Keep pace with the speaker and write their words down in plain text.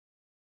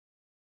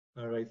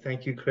All right.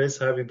 Thank you, Chris.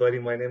 Hi, everybody.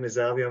 My name is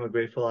Ali. I'm a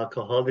grateful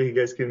alcoholic. You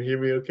guys can hear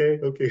me okay?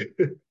 Okay.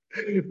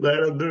 Glad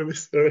I'm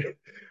nervous. All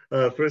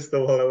right. First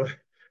of all,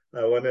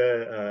 I want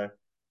to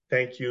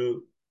thank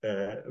you,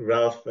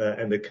 Ralph,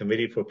 and the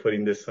committee for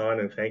putting this on.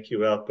 And thank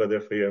you, Ralph, brother,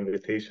 for your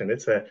invitation.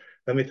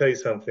 Let me tell you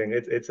something.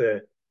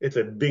 It's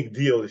a big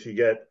deal if you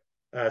get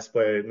asked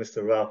by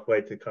Mr. Ralph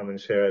White to come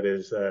and share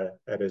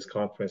at his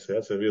conference.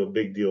 That's a real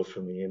big deal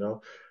for me, you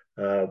know.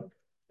 Uh,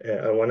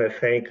 I want to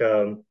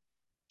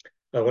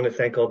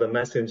thank all the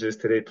messengers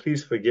today.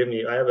 Please forgive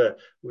me.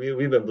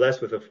 We've been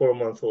blessed with a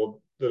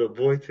 4-month-old little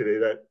boy today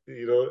that,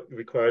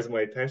 requires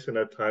my attention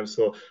at times.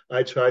 So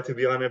I try to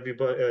be on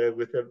everybody,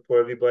 for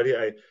everybody.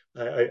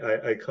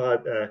 I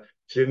caught,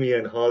 Jimmy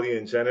and Holly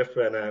and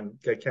Jennifer, and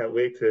I can't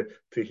wait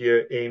to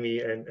hear Amy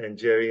and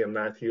Jerry and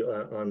Matthew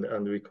on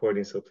the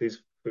recording. So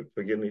please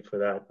forgive me for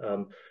that.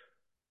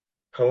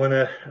 I want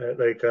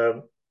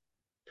to,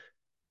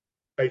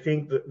 I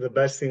think the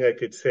best thing I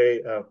could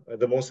say,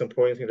 the most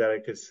important thing that I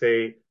could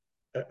say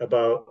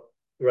about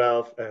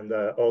Ralph and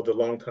all the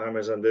long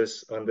timers on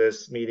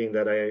this meeting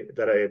that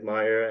I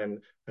admire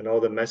and all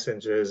the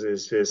messengers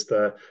is just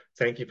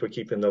thank you for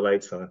keeping the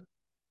lights on.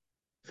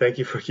 Thank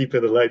you for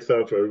keeping the lights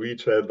on for a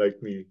retread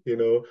like me.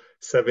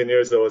 7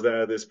 years I was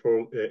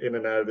in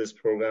and out of this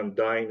program,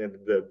 dying in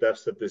the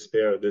depths of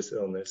despair of this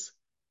illness.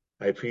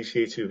 I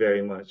appreciate you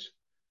very much.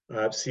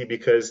 See,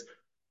 because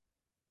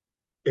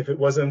if it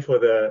wasn't for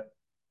the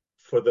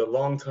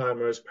long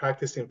timers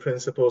practicing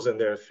principles in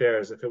their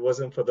affairs, if it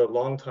wasn't for the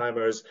long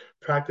timers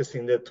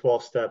practicing the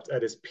 12 steps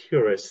at its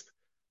purest,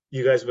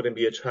 you guys wouldn't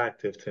be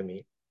attractive to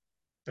me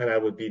and I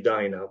would be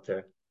dying out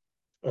there.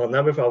 I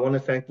want to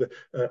thank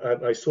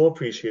I so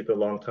appreciate the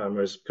long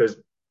timers because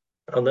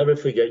I'll never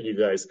forget you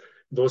guys.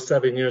 Those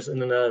 7 years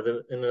in and out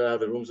of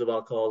the rooms of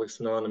Alcoholics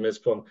Anonymous,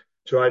 from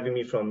driving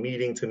me from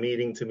meeting to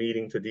meeting to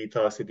meeting to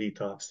detox to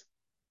detox,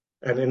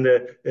 and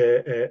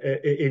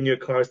in your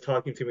cars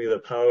talking to me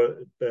about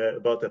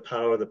the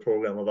power of the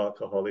program of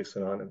Alcoholics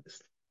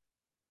Anonymous.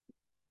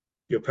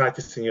 You're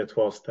practicing your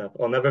 12 step.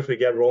 I'll never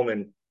forget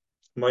Roman,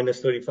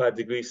 minus 35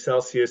 degrees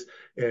Celsius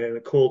in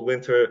a cold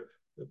winter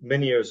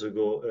many years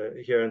ago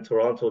here in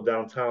Toronto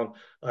downtown.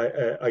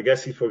 I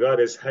guess he forgot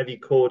his heavy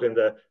coat in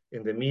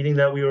the meeting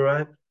that we were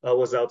at. I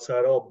was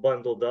outside all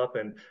bundled up,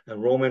 and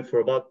Roman, for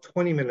about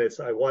 20 minutes,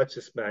 I watched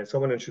this man.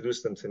 Someone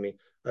introduced him to me.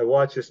 I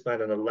watched this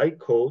man in a light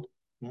coat,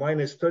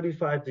 minus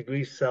 35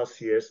 degrees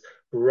Celsius,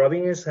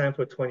 rubbing his hand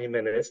for 20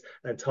 minutes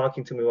and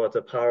talking to me about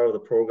the power of the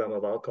program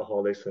of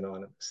Alcoholics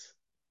Anonymous.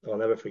 I'll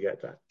never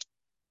forget that.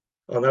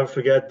 I'll never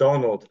forget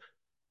Donald.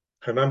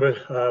 I remember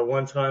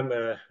one time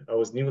I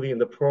was newly in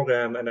the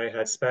program and I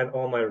had spent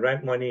all my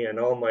rent money and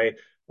all my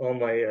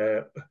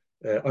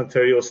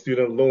Ontario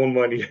student loan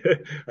money.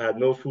 I had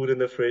no food in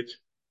the fridge,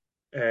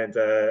 and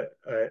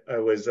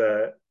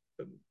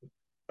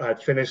I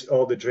had finished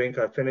all the drink.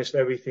 I finished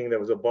everything. There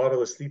was a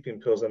bottle of sleeping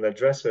pills on the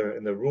dresser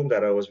in the room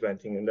that I was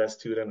renting in that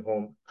student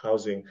home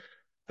housing,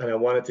 and I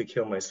wanted to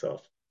kill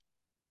myself.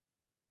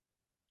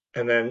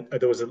 And then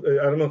there was I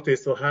don't know if they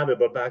still have it,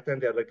 but back then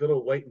they had like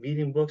little white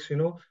meeting books,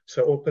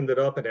 So I opened it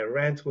up and I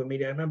ran to a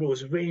meeting. I remember it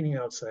was raining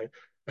outside.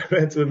 I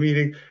ran to a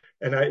meeting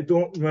and I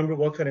don't remember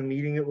what kind of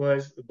meeting it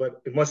was,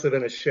 but it must have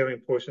been a sharing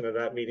portion of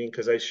that meeting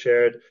because I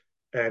shared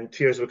and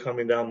tears were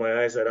coming down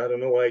my eyes that I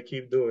don't know why I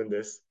keep doing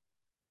this.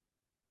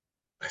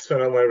 I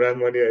spent all my rent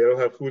money. I don't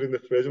have food in the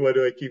fridge. Why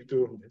do I keep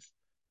doing this?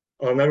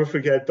 I'll never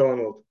forget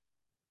Donald,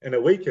 an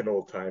awakened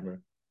old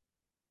timer.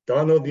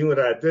 Donald knew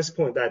that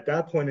at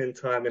that point in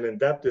time, an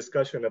in-depth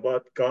discussion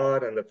about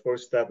God and the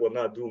fourth step will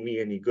not do me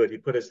any good. He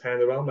put his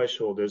hand around my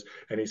shoulders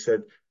and he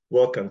said,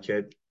 "Welcome,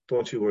 kid.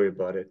 Don't you worry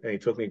about it." And he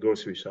took me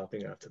grocery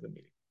shopping after the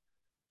meeting.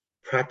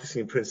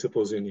 Practicing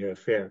principles in your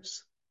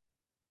affairs.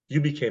 You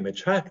became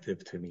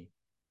attractive to me.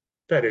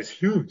 That is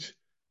huge.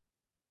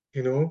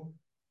 You know,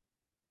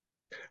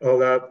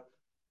 all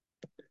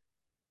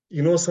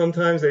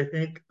sometimes I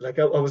think, like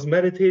I was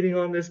meditating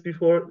on this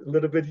before, a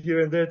little bit here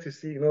and there to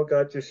see,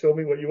 God, just show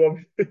me what you want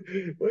me,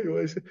 what you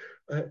want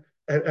to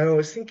and I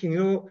was thinking,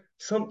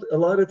 a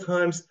lot of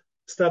times,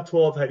 step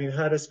 12, having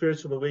had a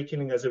spiritual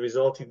awakening as a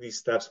result of these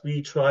steps,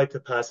 we try to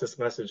pass this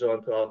message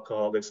on to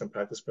alcoholics and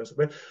practice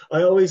principles.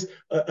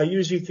 I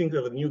usually think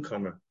of a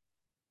newcomer,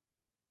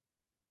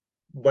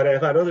 but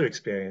I've had other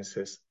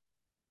experiences.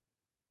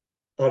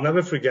 I'll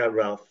never forget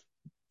Ralph,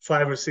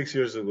 5 or 6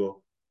 years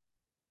ago.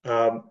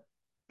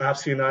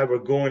 Apsy and I were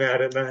going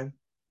at it, man.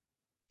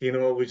 I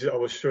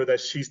was sure that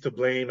she's to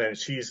blame and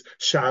she's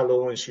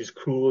shallow and she's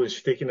cruel and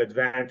she's taking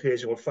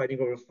advantage and we're fighting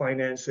over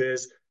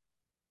finances.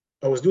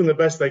 I was doing the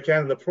best I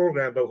can in the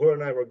program, but her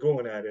and I were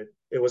going at it.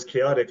 It was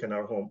chaotic in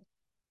our home.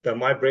 That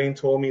my brain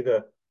told me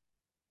that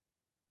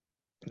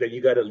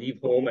you got to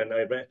leave home, and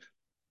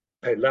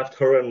I left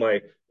her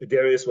and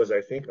Darius was,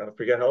 I think, I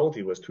forget how old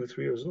he was, 2,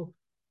 3 years old.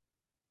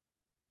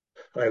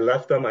 I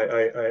left them.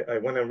 I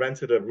went and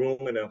rented a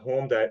room in a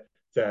home that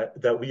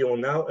we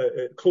own now,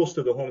 close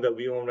to the home that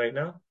we own right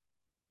now.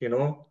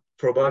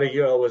 For about a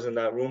year, I was in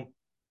that room,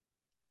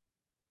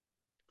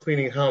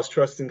 cleaning house,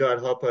 trusting God,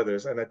 help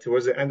others. And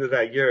towards the end of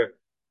that year,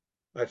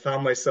 I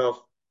found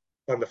myself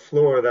on the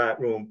floor of that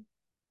room,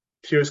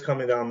 tears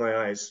coming down my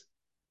eyes.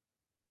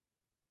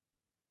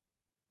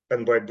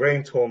 And my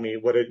brain told me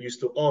what it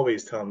used to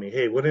always tell me.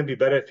 Hey, wouldn't it be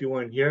better if you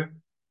weren't here?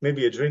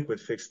 Maybe a drink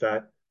would fix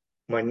that.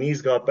 My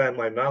knees got bent,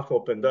 my mouth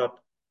opened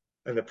up,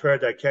 and the prayer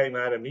that came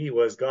out of me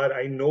was, God,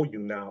 I know you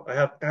now. I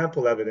have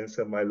ample evidence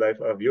in my life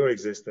of your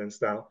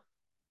existence now.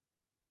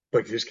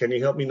 But just can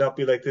you help me not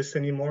be like this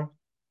anymore?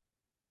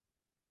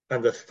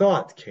 And the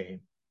thought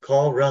came,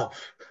 call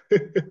Ralph.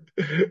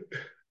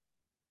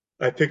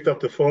 I picked up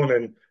the phone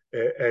and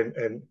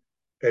and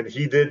and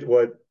he did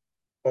what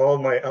all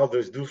my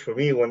elders do for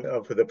me when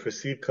for the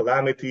perceived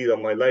calamity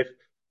of my life.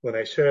 When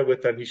I shared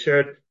with them, he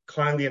shared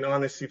kindly and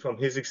honestly from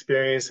his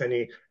experience, and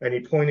he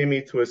pointed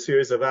me to a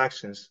series of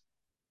actions.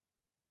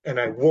 And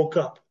I woke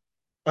up.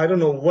 I don't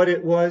know what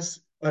it was.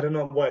 I don't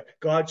know what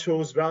God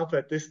chose Ralph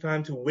at this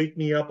time to wake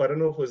me up. I don't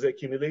know if it was the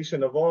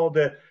accumulation of all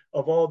the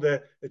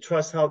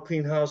trust, help,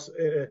 clean house,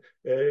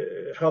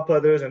 help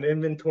others, and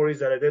inventories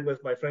that I did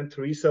with my friend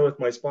Teresa, with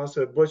my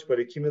sponsor Butch, but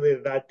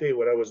accumulated that day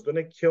when I was going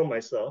to kill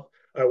myself.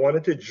 I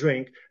wanted to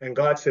drink, and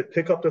God said,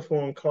 "Pick up the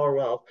phone, call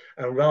Ralph,"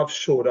 and Ralph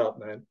showed up,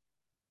 man.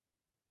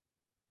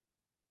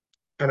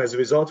 And as a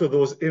result of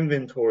those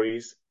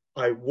inventories,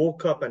 I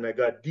woke up and I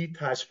got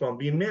detached from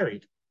being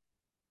married.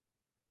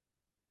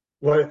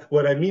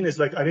 What I mean is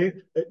like I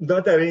didn't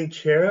not that I didn't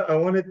care. I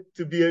wanted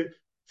to be a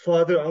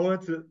father. I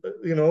wanted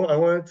to I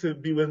wanted to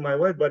be with my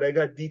wife, but I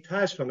got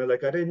detached from it.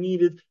 Like I didn't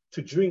need it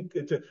to drink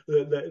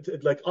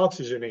like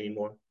oxygen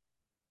anymore.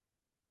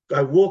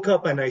 I woke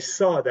up and I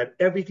saw that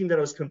everything that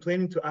I was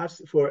complaining to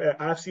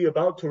AFC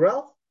about to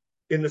Ralph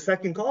in the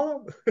second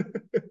column,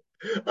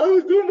 I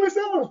was doing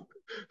myself.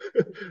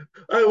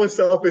 I was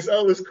selfish.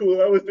 I was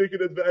cool. I was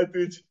taking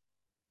advantage.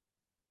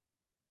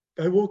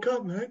 I woke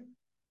up, man.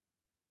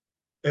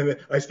 And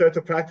I started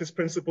to practice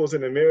principles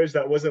in a marriage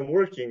that wasn't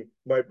working.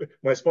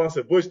 My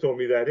sponsor Bush told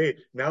me that, hey,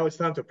 now it's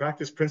time to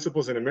practice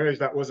principles in a marriage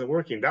that wasn't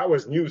working. That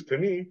was news to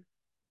me.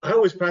 I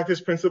always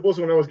practiced principles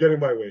when I was getting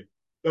my way.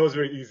 That was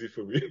very easy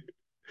for me.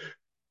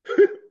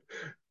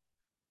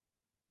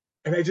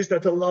 And I just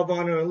had to love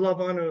on her and love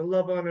on her and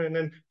love on her. And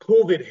then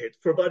COVID hit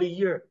for about a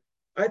year.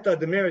 I thought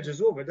the marriage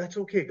is over. That's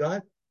okay,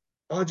 God.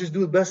 I'll just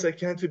do the best I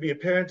can to be a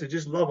parent, to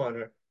just love on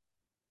her.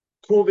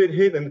 COVID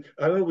hit, and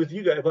I don't know with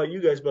you guys about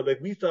you guys, but like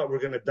we thought we're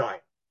gonna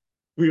die.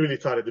 We really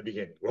thought at the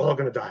beginning, we're all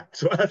going to die.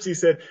 So I actually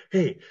said,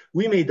 hey,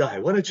 we may die.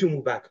 Why don't you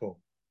move back home?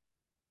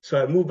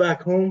 So I moved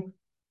back home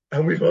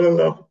and we fell in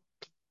love.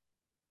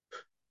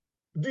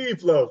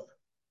 Deep love,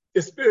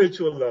 a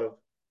spiritual love.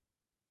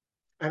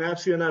 And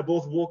Apsi and I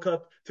both woke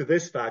up to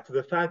this fact, to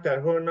the fact that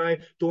her and I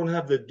don't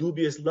have the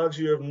dubious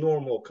luxury of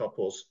normal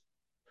couples.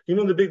 You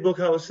know in the big book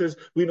how it says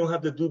we don't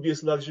have the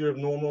dubious luxury of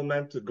normal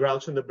men to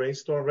grouch in the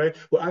brainstorm, right?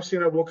 Well, Apsi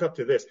and I woke up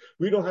to this.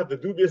 We don't have the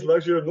dubious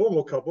luxury of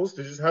normal couples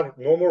to just have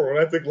normal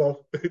romantic love.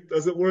 It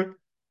doesn't work.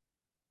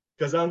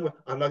 Because I'm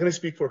not going to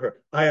speak for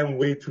her. I am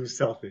way too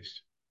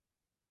selfish.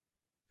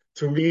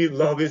 To me,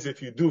 love is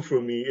if you do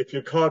for me, if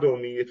you cuddle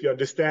me, if you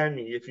understand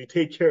me, if you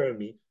take care of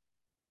me.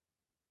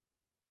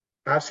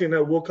 After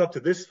I woke up to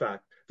this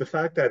fact, the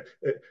fact that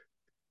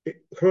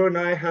her and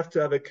I have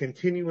to have a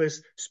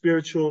continuous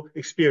spiritual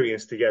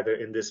experience together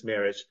in this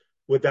marriage.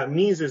 What that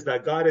means is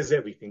that God is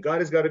everything. God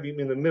has got to be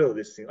in the middle of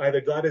this thing.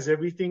 Either God is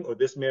everything or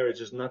this marriage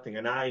is nothing,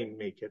 and I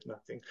make it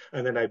nothing.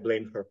 And then I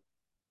blame her.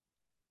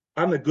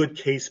 I'm a good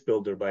case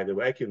builder, by the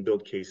way. I can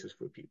build cases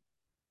for people.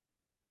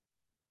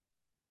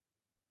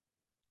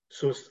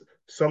 So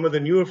some of the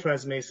newer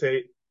friends may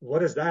say, what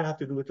does that have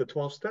to do with the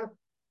 12 step?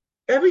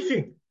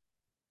 Everything.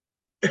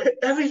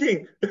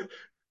 Everything.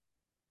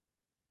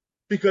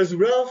 Because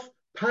Ralph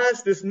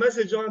passed this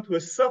message on to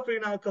a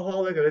suffering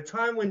alcoholic at a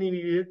time when he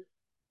needed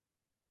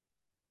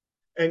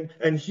it.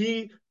 And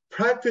he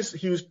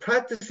was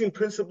practicing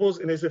principles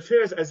in his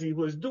affairs as he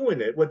was doing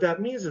it. What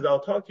that means is I'll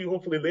talk to you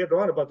hopefully later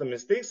on about the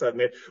mistakes I've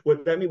made.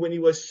 What that means when he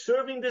was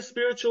serving this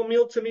spiritual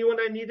meal to me when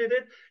I needed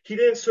it, he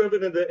didn't serve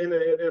it in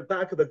the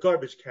back of the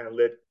garbage can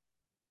lid.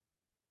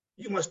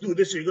 You must do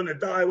this or you're going to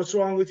die. What's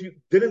wrong with you?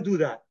 Didn't do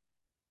that.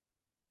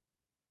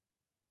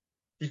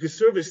 You could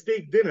serve a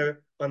steak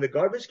dinner on the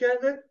garbage can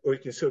lid, or you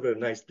can serve it a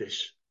nice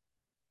dish.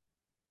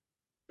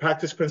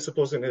 Practice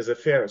principles in his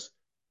affairs.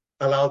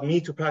 Allowed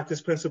me to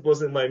practice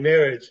principles in my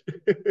marriage.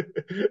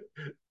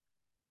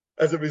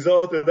 As a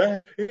result of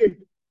that, hey,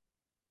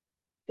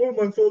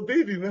 4-month-old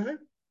baby, man.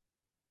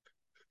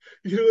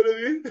 You know what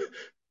I mean?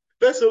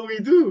 That's what we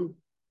do.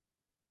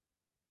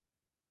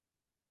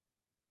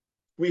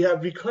 We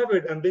have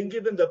recovered and been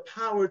given the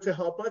power to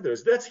help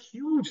others. That's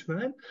huge,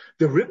 man.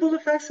 The ripple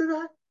effects of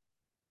that.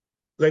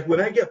 Like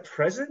when I get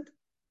present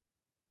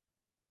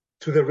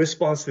to the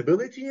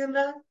responsibility in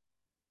that,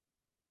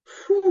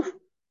 whew,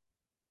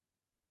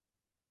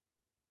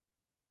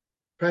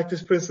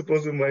 practice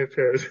principles in my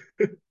affairs.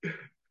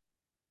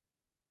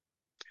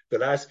 The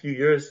last few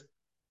years,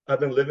 I've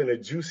been living a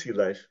juicy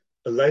life,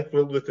 a life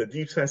filled with a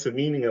deep sense of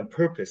meaning and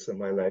purpose in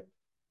my life.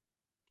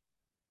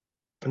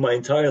 And my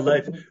entire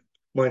life,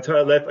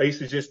 I used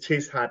to just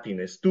chase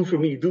happiness. Do for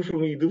me, do for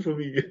me, do for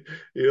me.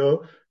 You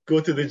know, go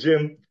to the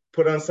gym,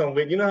 put on some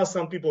weight. You know how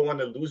some people want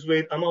to lose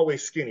weight? I'm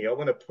always skinny. I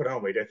want to put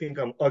on weight. I think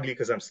I'm ugly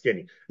because I'm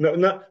skinny. No,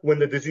 not when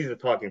the disease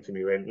is talking to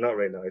me, right? Not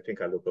right now. I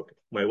think I look okay.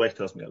 My wife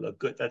tells me I look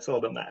good. That's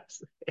all that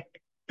matters.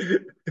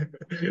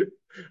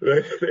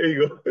 Right? There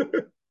you go.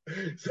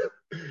 So,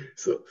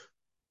 so,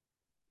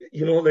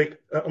 like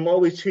I'm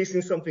always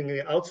chasing something in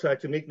the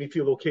outside to make me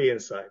feel okay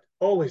inside.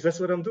 Always. That's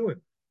what I'm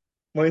doing.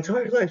 My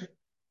entire life.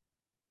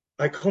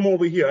 I come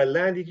over here, I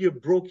landed here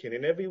broken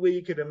in every way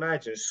you could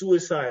imagine,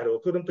 suicidal,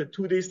 couldn't put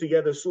 2 days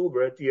together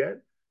sober at the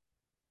end,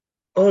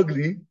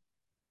 ugly,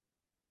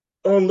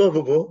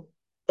 unlovable,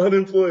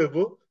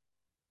 unemployable.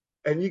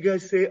 And you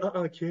guys say,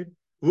 kid,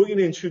 we're going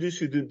to introduce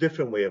you to a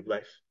different way of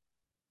life.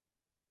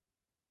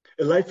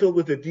 A life filled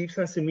with a deep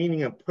sense of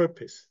meaning and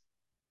purpose,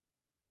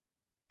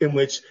 in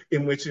which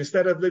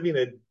instead of living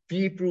a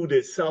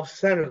deep-rooted,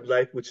 self-centered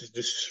life, which is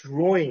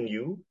destroying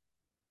you,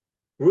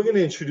 we're going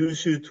to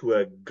introduce you to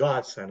a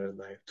God-centered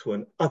life, to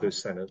an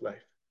other-centered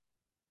life.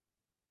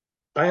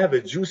 I have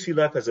a juicy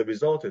life as a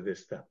result of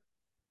this step.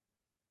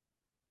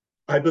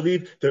 I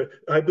believe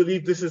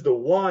this is the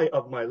why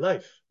of my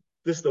life.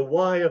 This is the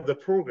why of the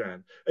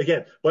program.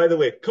 Again, by the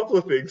way, a couple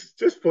of things,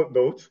 just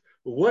footnotes.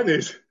 One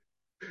is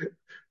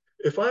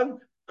if I'm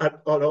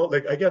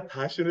like I get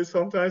passionate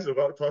sometimes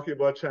about talking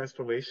about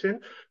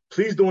transformation,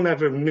 please don't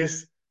ever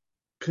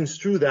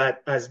misconstrue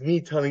that as me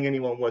telling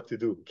anyone what to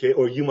do, okay?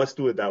 Or you must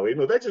do it that way.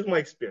 No, that's just my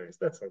experience.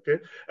 That's okay.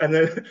 And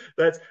then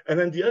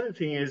the other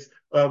thing is,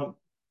 okay,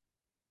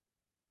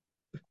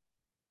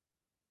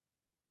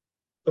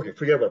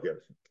 forget about the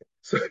other thing.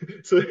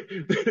 Okay. So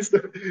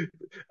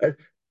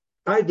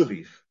I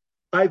believe.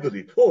 I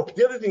believe. Oh,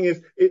 the other thing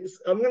is,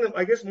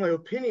 I guess my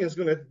opinion is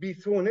gonna be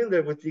thrown in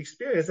there with the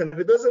experience, and if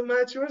it doesn't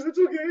match yours, it's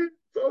okay.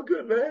 It's all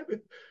good, man.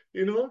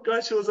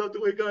 God shows up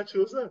the way God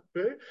shows up,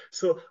 right?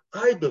 So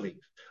I believe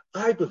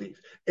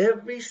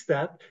every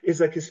step is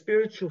like a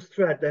spiritual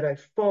thread that I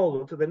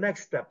follow to the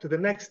next step, to the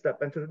next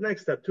step, and to the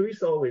next step.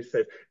 Teresa always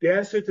says the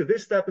answer to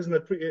this step is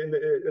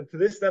to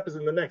this step is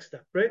in the next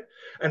step, right?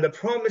 And the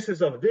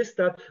promises of this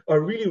step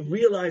are really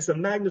realized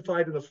and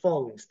magnified in the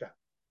following step.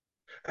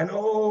 And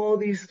all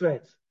these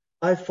threads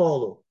I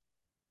follow.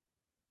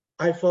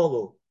 I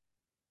follow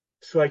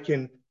so I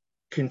can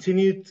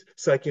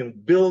so I can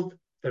build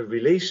a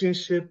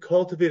relationship,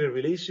 cultivate a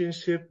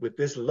relationship with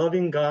this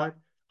loving God.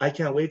 I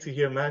can't wait to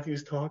hear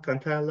Matthew's talk on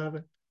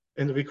 10/11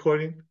 in the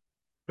recording,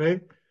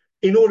 right?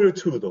 In order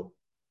to,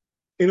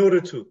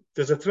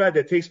 there's a thread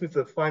that takes me to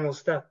the final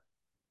step.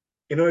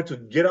 In order to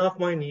get off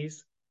my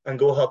knees and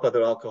go help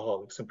other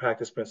alcoholics and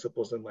practice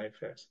principles in my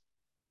affairs.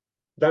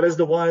 That is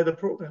the why of the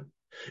program.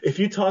 If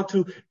you talk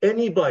to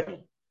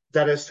anybody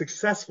that is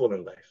successful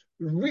in life,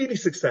 really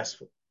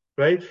successful,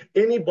 right?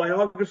 Any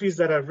biographies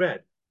that I've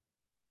read,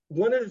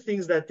 one of the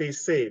things that they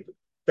say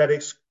that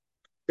is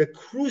the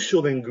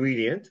crucial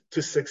ingredient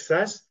to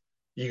success,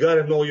 you got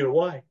to know your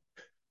why.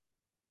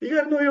 You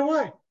got to know your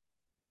why.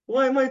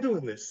 Why am I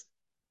doing this?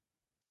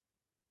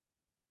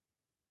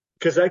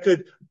 Because I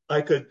could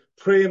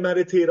pray and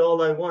meditate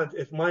all I want.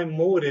 If my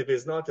motive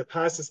is not to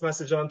pass this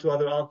message on to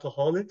other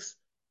alcoholics,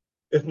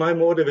 if my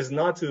motive is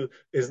not to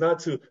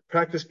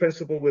practice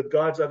principle with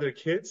God's other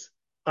kids,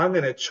 I'm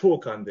going to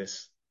choke on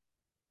this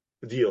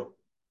deal.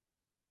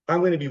 I'm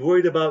going to be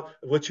worried about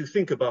what you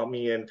think about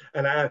me, and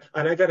I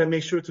got to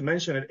make sure to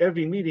mention at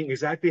every meeting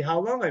exactly how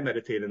long I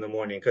meditate in the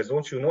morning, because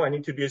don't you know I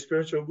need to be a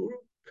spiritual guru?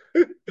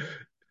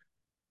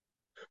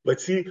 But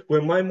see,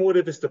 when my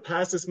motive is to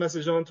pass this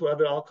message on to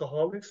other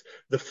alcoholics,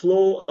 the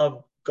flow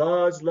of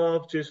God's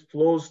love just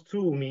flows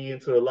through me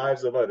into the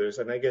lives of others,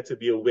 and I get to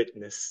be a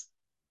witness.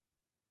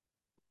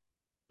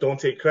 Don't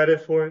take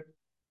credit for it.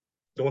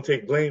 Don't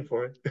take blame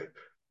for it.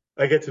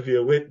 I get to be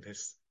a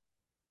witness.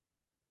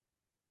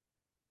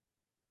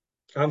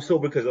 I'm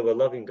sober because of a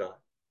loving God.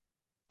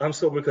 I'm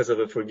sober because of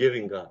a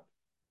forgiving God.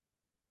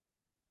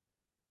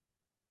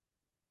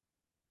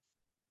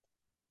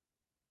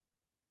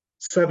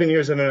 Seven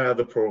years in and out of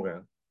the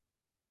program.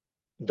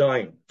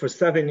 Dying. For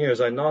 7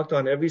 years, I knocked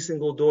on every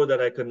single door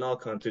that I could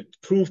knock on to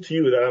prove to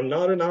you that I'm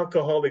not an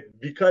alcoholic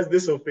because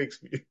this will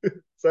fix me.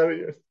 7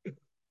 years.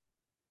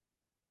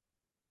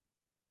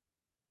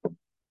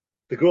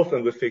 The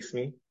girlfriend would fix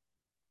me.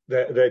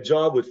 The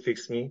job would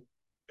fix me.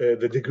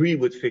 The degree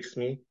would fix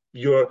me.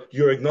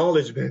 Your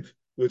acknowledgement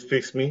would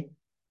fix me.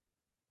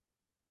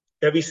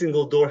 Every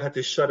single door had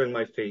to shut in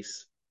my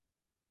face.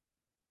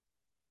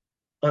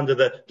 Under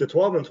the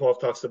 12 and 12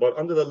 talks about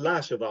under the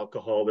lash of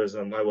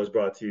alcoholism, I was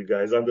brought to you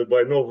guys, under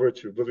by no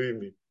virtue, believe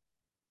me.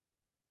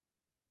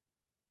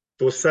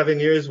 Those 7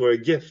 years were a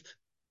gift.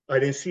 I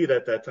didn't see it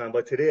at that time,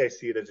 but today I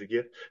see it as a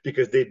gift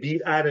because they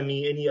beat out of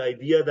me any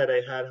idea that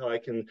I had how I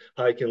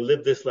can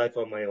live this life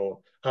on my own,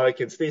 how I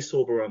can stay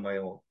sober on my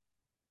own.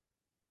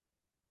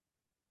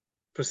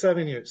 For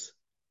 7 years.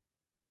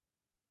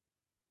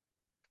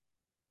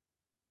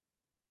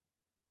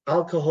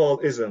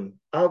 Alcohol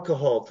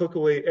took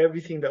away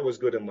everything that was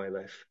good in my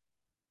life.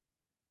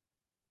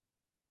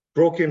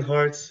 Broken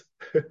hearts,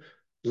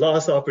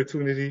 lost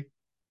opportunity,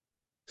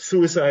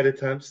 suicide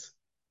attempts.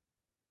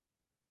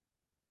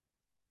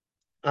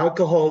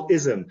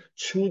 Alcoholism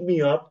chewed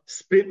me up,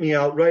 spit me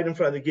out right in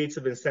front of the gates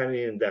of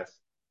insanity and death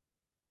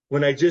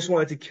when I just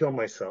wanted to kill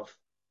myself.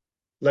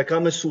 Like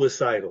I'm a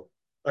suicidal.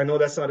 I know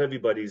that's not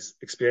everybody's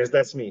experience.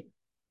 That's me.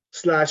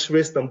 Slash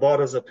wrist and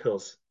bottles of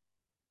pills,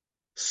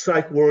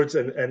 psych wards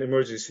and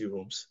emergency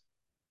rooms.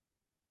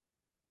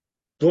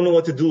 Don't know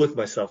what to do with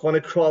myself. Want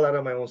to crawl out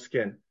of my own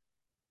skin.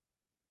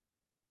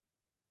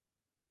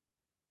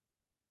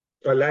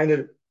 I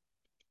landed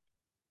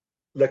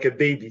like a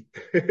baby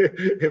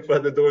in front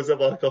of the doors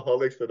of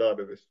Alcoholics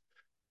Anonymous.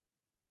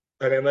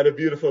 And I met a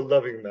beautiful,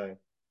 loving man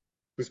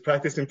who's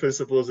practicing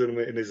principles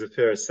in his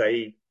affairs,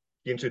 Saeed.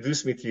 He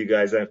introduced me to you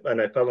guys,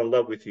 and I fell in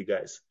love with you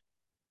guys.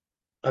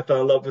 I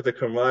fell in love with the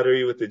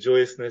camaraderie, with the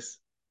joyousness.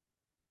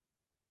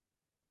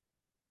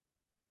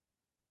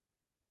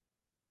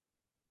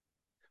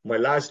 My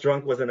last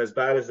drunk wasn't as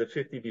bad as the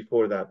 50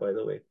 before that, by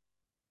the way.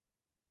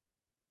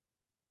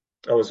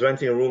 I was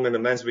renting a room in the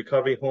men's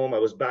recovery home. I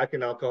was back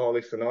in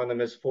Alcoholics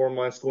Anonymous, 4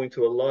 months, going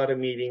to a lot of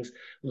meetings,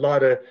 a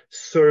lot of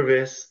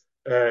service,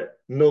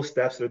 no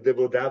steps or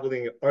dibble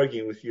dabbling,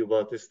 arguing with you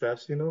about the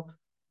steps, you know.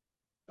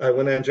 I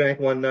went and drank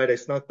one night. I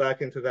snuck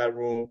back into that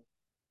room.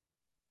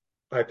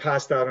 I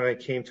passed out and I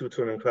came to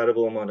an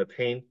incredible amount of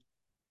pain.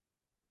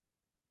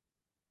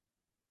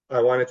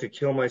 I wanted to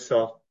kill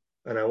myself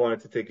and I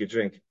wanted to take a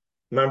drink.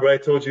 Remember, I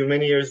told you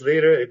many years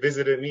later, it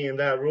visited me in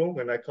that room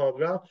and I called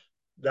Ralph.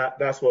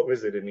 That's what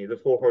visited me, the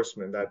four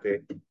horsemen that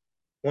day.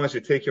 Why don't you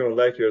take your own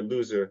life? You're a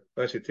loser.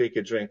 Why don't you take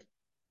a drink?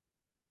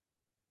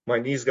 My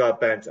knees got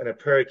bent and a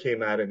prayer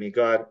came out of me.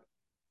 God,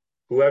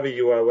 whoever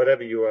you are,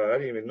 whatever you are, I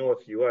don't even know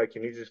if you are.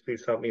 Can you just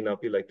please help me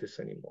not be like this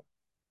anymore?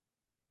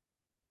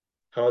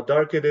 How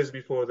dark it is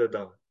before the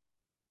dawn.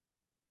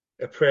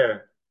 A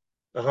prayer,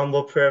 a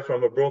humble prayer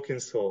from a broken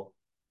soul.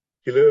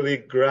 He literally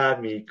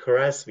grabbed me,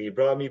 caressed me,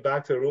 brought me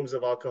back to the rooms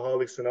of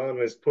Alcoholics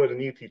Anonymous, put a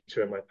new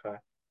teacher in my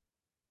path.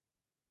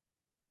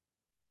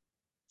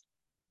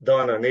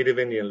 Donna, native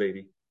Indian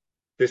lady.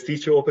 This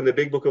teacher opened the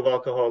big book of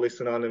Alcoholics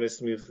Anonymous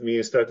with me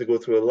and started to go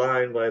through it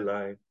line by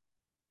line.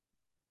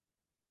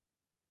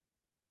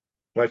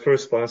 My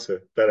first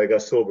sponsor that I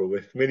got sober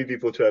with. Many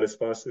people try to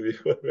sponsor me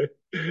for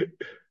it.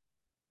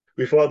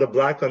 We follow the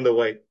black on the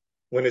white.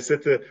 When it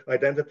said to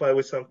identify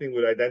with something,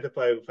 we'd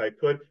identify if I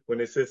could. When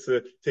it says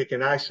to take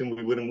an action,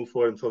 we wouldn't move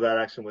forward until that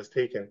action was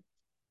taken.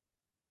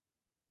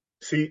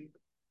 See,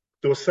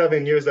 those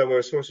 7 years that were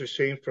a source of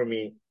shame for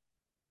me,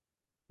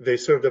 they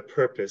served a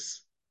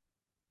purpose.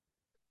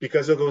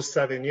 Because of those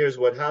 7 years,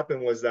 what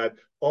happened was that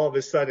all of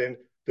a sudden,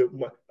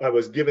 I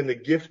was given the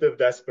gift of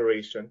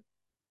desperation.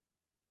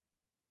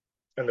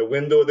 And the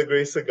window of the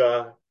grace of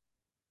God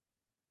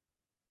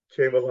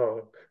came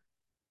along.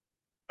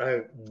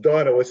 And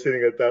Donna was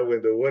sitting at that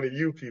window, one of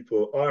you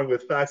people, armed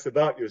with facts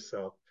about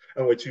yourself.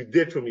 And what you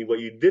did for me, what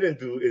you didn't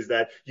do is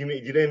that you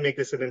didn't make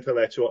this an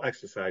intellectual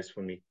exercise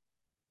for me.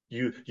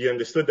 You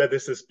understood that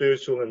this is a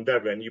spiritual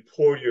endeavor and you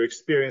poured your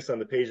experience on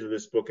the page of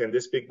this book, and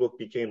this big book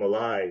became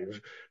alive.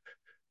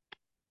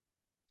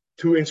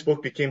 2-inch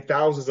book became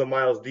thousands of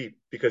miles deep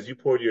because you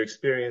poured your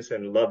experience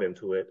and love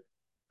into it.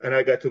 And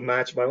I got to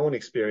match my own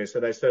experience.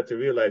 And I started to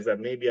realize that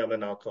maybe I'm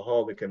an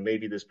alcoholic and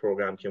maybe this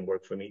program can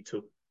work for me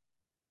too.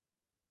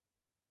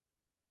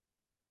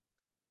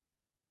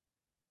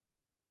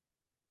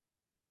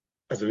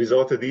 As a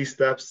result of these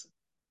steps,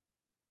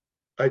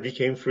 I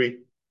became free.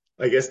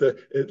 I guess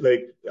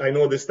I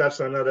know the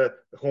steps are not a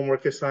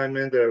homework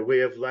assignment, they're a way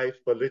of life,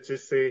 but let's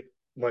just say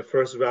my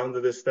first round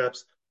of the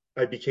steps,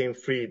 I became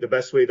free. The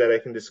best way that I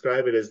can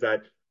describe it is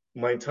that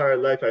my entire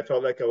life, I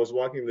felt like I was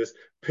walking this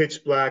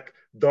pitch black,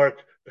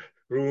 dark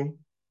room.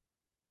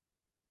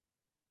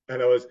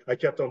 And I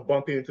kept on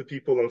bumping into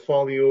people and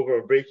falling over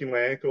and breaking my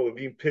ankle and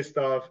being pissed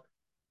off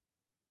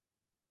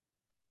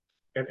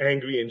and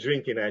angry and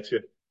drinking at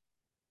you.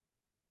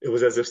 It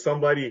was as if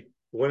somebody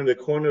went in the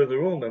corner of the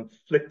room and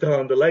flicked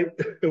on the light.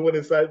 It went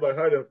inside my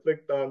heart and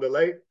flicked on the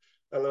light.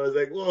 And I was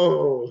like,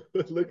 whoa,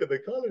 look at the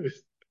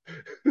colors.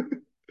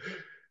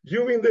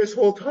 You mean this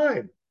whole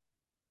time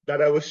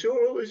that I was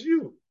sure it was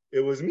you? It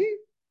was me?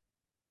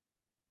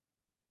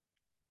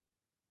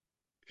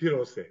 You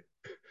don't say.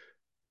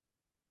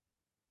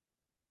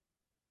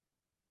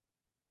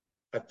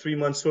 At 3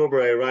 months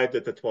sober, I arrived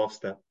at the 12th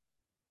step.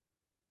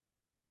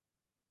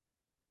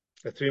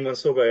 At 3 months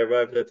sober, I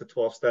arrived at the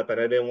 12th step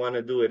and I didn't want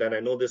to do it. And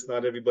I know this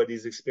not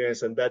everybody's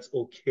experience, and that's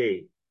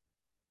okay.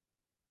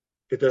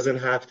 It doesn't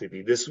have to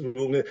be. This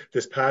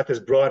path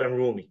is broad and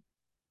roomy.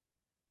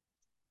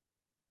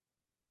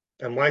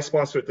 And my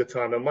sponsor at the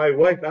time, and my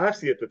wife,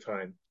 Ashley, at the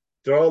time,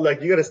 they're all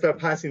like, you got to start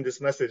passing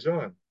this message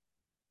on.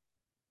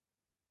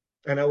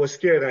 And I was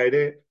scared. I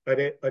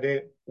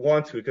didn't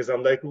want to, because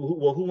I'm like,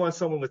 well, who wants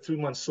someone with 3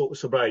 months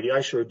sobriety?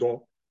 I sure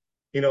don't.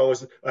 You know,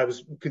 I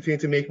was continuing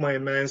to make my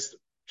amends,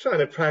 trying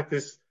to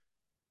practice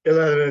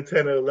 11 and 10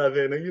 and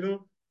 11, and, you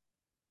know.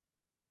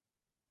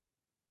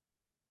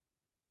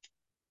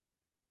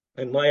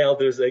 And my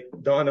elders, like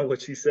Donna,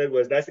 what she said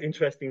was, that's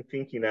interesting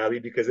thinking, Ali,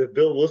 because if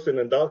Bill Wilson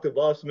and Dr.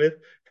 Bob Smith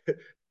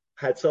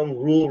had some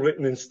rule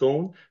written in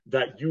stone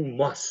that you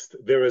must.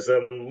 There is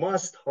a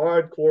must,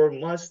 hardcore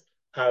must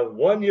have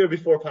 1 year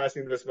before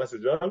passing this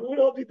message on.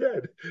 We'll all be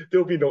dead.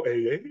 There'll be no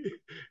AA.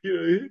 You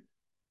know,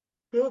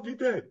 we'll all be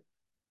dead.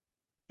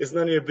 It's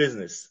none of your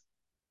business.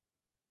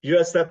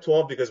 You're at step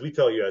 12 because we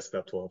tell you at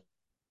step 12.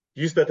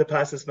 You start to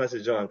pass this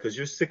message on because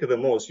you're sick of the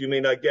most. You may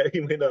not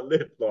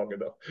live long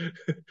enough.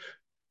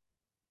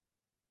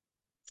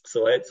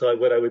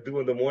 What I would do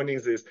in the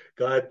mornings is,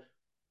 God,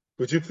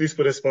 would you please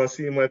put a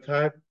sponsee in my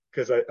path?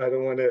 Because I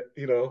don't want to,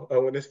 I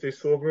want to stay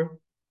sober.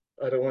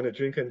 I don't want to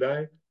drink and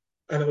die.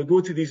 And I would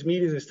go to these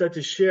meetings and start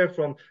to share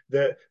from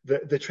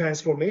the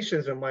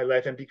transformations in my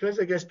life. And because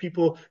I guess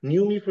people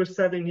knew me for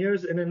 7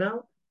 years in and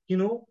out, you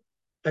know,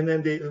 and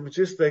then they were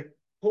just like,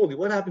 holy,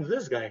 what happened to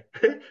this guy?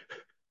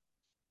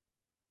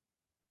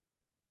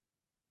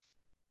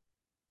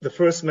 The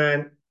first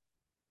man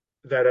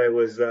that I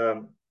was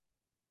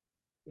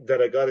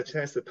that I got a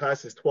chance to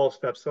pass his 12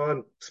 steps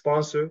on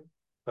sponsor.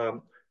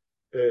 Um,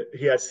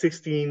 he had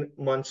 16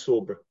 months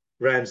sober,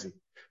 Ramsey.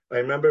 I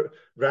remember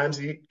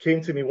Ramsey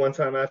came to me one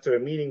time after a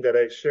meeting that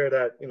I shared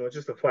at,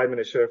 just a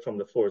 5-minute share from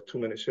the floor,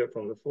 2-minute share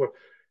from the floor.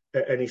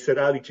 And he said,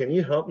 Ali, can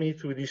you help me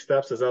through these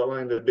steps as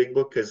outlined in the big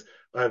book? Because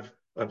I've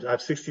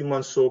 16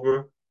 months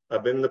sober.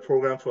 I've been in the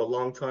program for a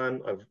long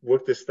time. I've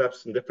worked the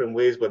steps in different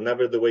ways, but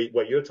never the way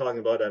what you're talking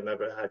about, I've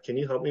never had. Can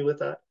you help me with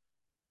that?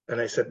 And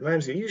I said,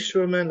 Ramsey, are you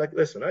sure, man? Like,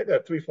 listen, I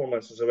got 3, 4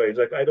 months of age.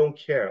 Like, I don't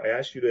care. I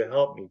asked you to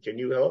help me. Can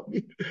you help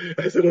me?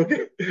 I said,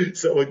 okay.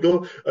 So I would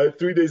go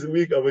 3 days a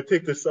week. I would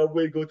take the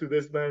subway, go to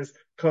this man's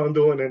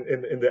condo, and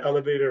in the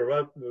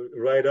elevator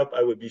ride up,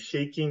 I would be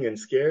shaking and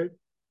scared.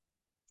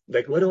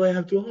 Like, what do I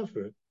have to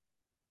offer?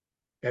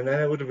 And then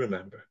I would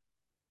remember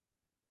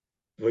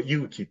what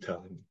you would keep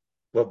telling me.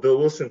 What Bill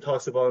Wilson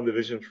talks about in the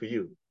vision for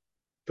you.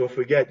 Don't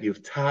forget,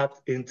 you've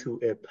tapped into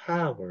a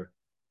power.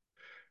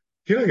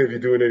 You're not going to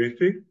be doing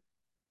anything.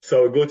 So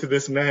I would go to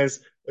this man's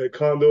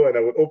condo and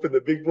I would open the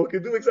big book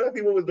and do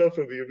exactly what was done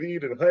for me,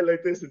 read and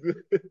highlight this, and do,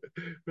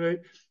 right?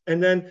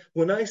 And then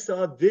when I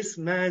saw this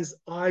man's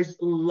eyes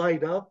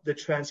light up, the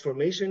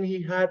transformation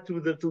he had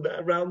through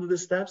that round of the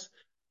steps,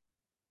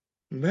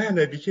 man,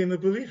 I became a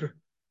believer.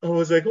 I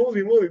was like,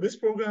 holy moly, this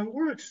program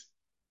works.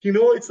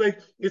 It's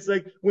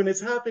like when it's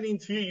happening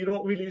to you, you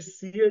don't really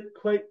see it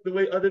quite the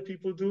way other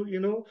people do.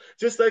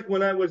 Just like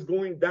when I was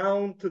going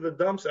down to the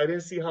dumps, I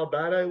didn't see how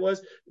bad I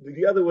was.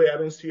 The other way, I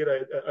don't see it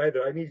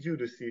either. I need you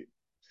to see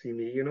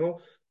me.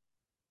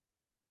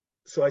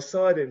 So I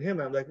saw it in him.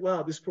 I'm like,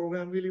 wow, this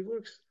program really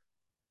works.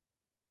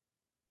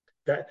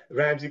 That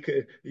Ramsey,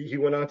 he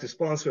went on to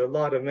sponsor a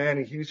lot of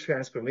huge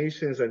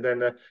transformations. And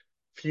then a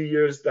few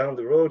years down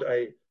the road,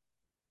 I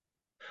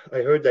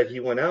heard that he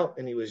went out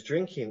and he was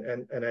drinking,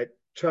 and I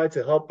tried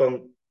to help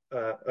him.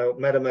 I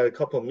met him at a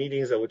couple of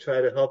meetings. I would try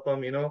to help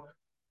him,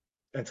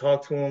 and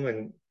talk to him.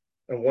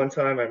 And one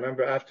time, I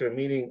remember after a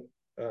meeting,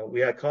 we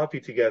had coffee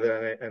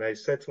together, and I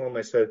said to him,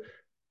 I said,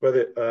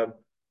 brother,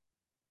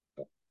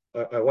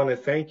 I want to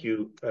thank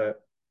you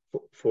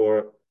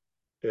for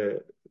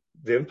the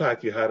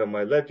impact you had on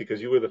my life because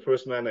you were the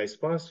first man I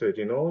sponsored,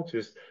 and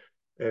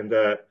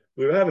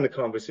we were having a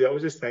conversation. I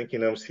was just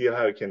thanking him, see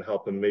how I can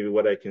help him, maybe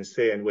what I can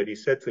say. And what he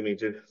said to me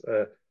just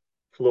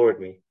floored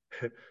me.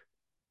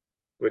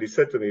 What he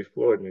said to me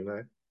floored me,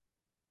 man.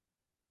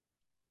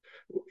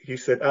 He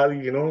said, Ali,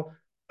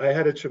 I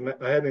had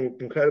an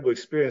incredible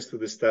experience through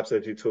the steps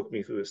that you took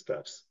me through the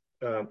steps.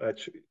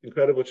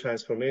 Incredible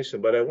transformation.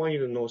 But I want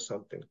you to know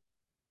something.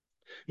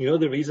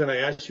 The reason I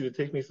asked you to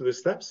take me through the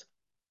steps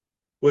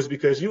was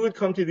because you would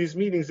come to these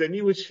meetings and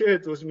you would share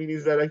at those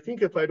meetings that I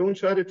think if I don't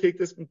try to take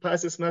this and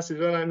pass this message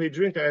on, I may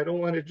drink. I don't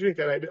want to drink.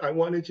 And I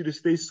wanted you to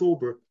stay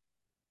sober.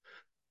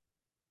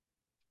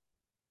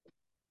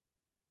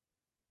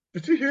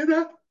 Did you hear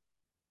that?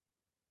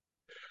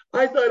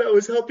 I thought I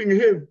was helping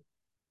him,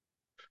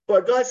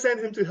 but God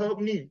sent him to help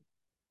me.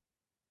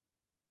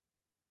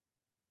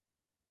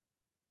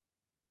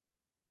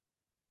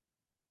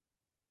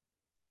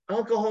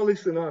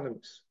 Alcoholics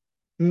Anonymous.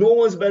 No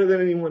one's better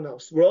than anyone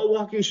else. We're all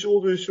walking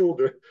shoulder to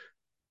shoulder.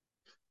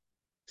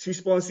 See,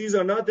 sponsees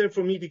are not there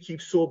for me to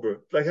keep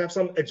sober, like have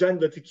some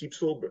agenda to keep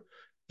sober.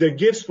 They're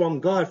gifts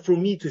from God for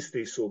me to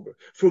stay sober,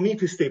 for me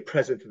to stay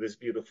present to this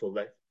beautiful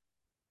life.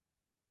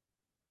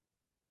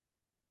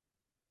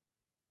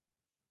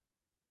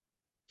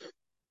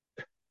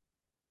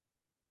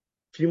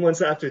 A few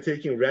months after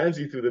taking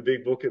Ramsey through the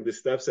big book and the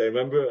steps, I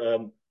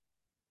remember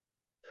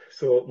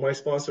so my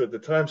sponsor at the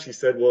time, she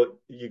said, well,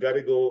 you got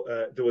to go.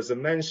 There was a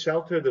men's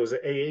shelter. There was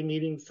an AA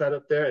meeting set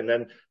up there. And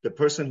then the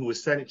person who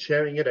was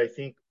chairing it, I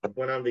think,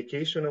 went on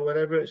vacation or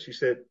whatever. She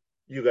said,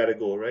 you got to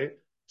go, right?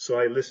 So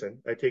I listened.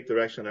 I take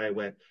direction. I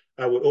went.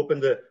 I would open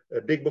the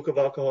big book of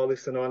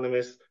Alcoholics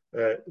Anonymous,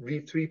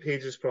 read 3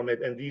 pages from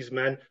it. And these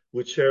men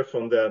would share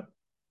from the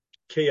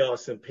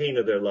chaos and pain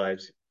of their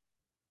lives.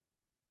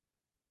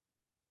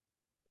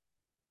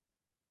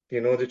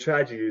 The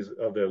tragedies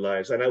of their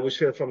lives. And I would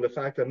share from the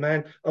fact that,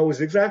 man, I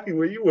was exactly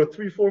where you were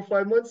 3, 4,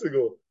 5 months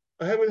ago.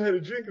 I haven't had a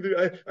drink,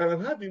 and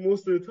I'm happy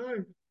most of the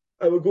time.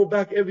 I would go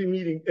back every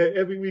meeting,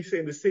 every week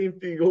saying the same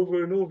thing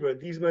over and over.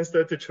 And these men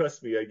start to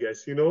trust me, I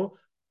guess, you know?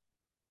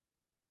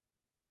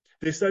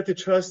 They start to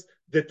trust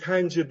the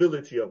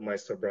tangibility of my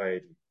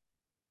sobriety.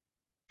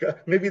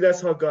 Maybe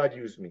that's how God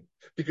used me.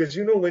 Because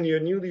you know, when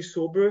you're newly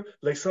sober,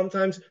 like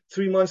sometimes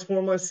 3 months,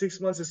 4 months, 6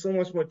 months is so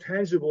much more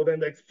tangible than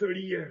like 30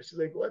 years.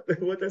 Like, what?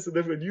 What? That's a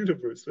different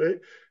universe, right?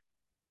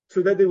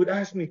 So that they would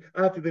ask me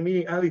after the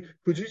meeting, Ali,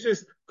 could you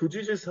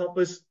just help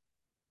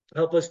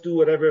us do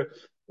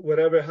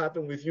whatever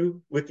happened with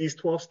you with these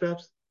 12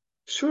 steps?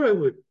 Sure, I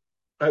would.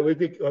 I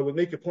would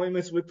make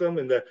appointments with them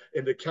in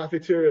the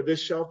cafeteria of this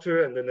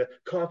shelter and then the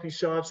coffee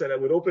shops, and I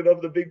would open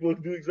up the big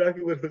book, do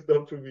exactly what was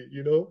done for me,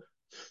 you know?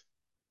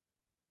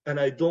 And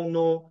I don't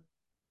know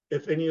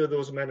if any of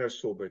those men are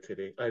sober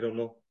today. I don't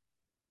know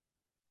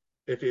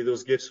if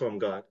those gifts from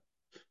God.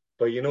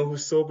 But you know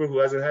who's sober who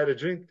hasn't had a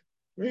drink?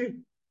 Me.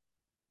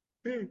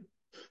 Me.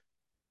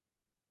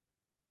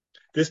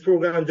 This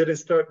program didn't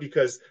start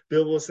because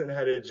Bill Wilson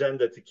had an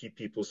agenda to keep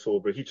people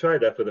sober. He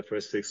tried that for the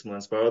first 6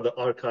 months by all the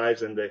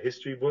archives and the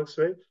history books,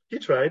 right? He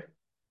tried,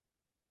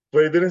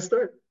 but it didn't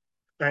start.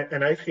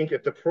 And I think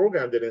if the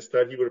program didn't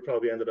start, he would have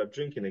probably ended up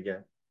drinking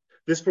again.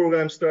 This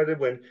program started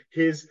when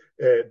his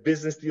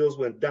business deals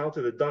went down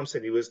to the dumps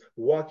and he was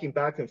walking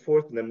back and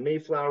forth in the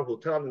Mayflower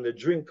Hotel and the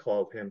drink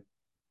called him.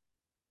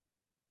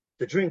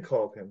 The drink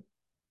called him.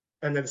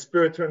 And then the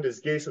Spirit turned his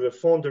gaze to the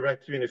phone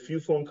directory, and a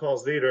few phone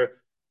calls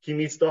later, he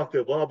meets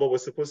Dr. Bob. What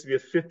was supposed to be a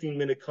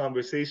 15-minute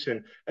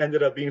conversation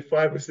ended up being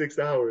 5 or 6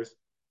 hours.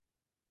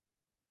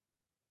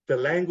 The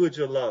language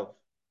of love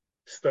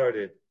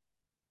started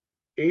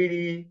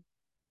 80,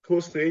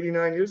 close to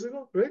 89 years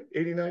ago, right?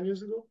 89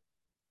 years ago.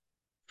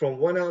 From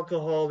one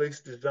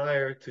alcoholic's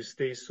desire to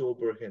stay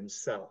sober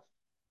himself.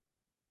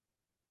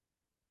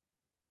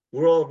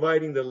 We're all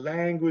writing the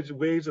language,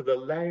 waves of the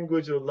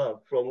language of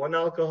love from one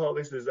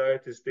alcoholic's desire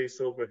to stay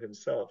sober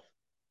himself.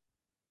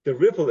 The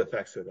ripple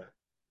effects of that,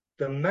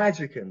 the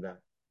magic in that.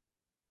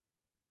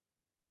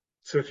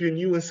 So if you're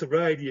new in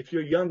sobriety, if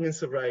you're young in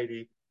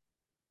sobriety,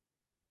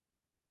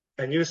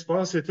 and your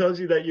sponsor tells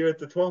you that you're at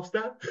the 12th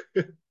step,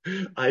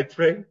 I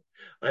pray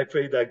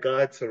that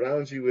God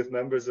surrounds you with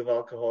members of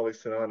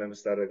Alcoholics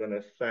Anonymous that are going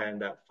to fan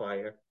that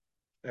fire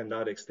and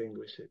not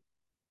extinguish it.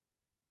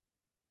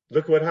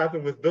 Look what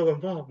happened with Bill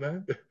and Bob,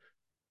 man.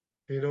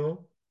 You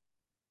know,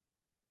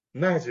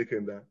 magic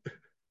in that.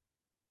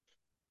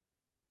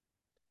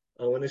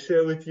 I want to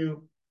share with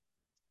you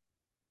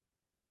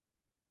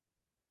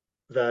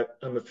that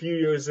I'm a few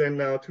years in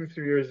now, 2,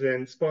 3 years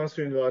in,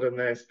 sponsoring a lot of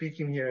men,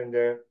 speaking here and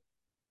there,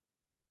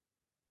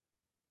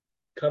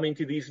 coming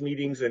to these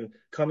meetings and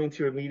coming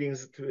to your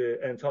meetings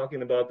and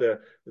talking about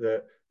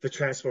the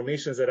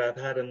transformations that I've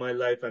had in my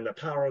life and the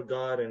power of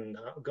God, and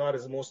God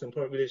is the most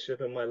important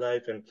relationship in my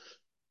life.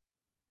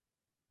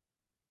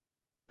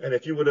 And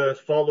if you would have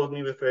followed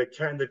me with a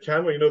candid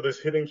camera, you know,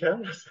 those hidden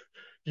cameras,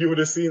 you would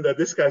have seen that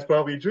this guy's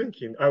probably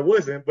drinking. I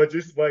wasn't, but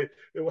just by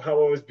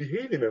how I was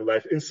behaving in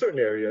life in certain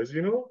areas,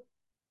 you know?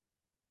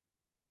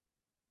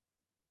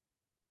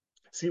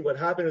 See, what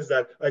happened is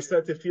that I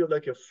started to feel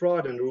like a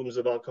fraud in rooms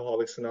of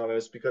Alcoholics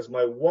Anonymous because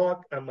my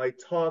walk and my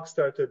talk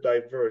start to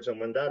diverge. And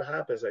when that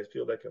happens, I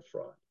feel like a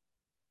fraud.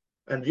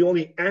 And the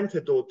only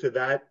antidote to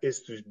that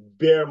is to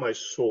bare my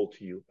soul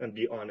to you and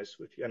be honest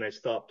with you. And I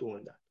stopped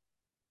doing that.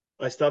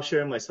 I stopped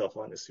sharing myself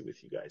honestly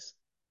with you guys.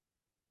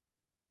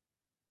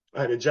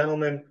 I had a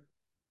gentleman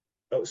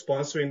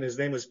sponsoring, his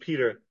name was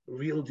Peter,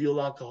 real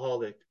deal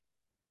alcoholic.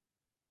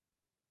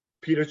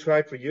 Peter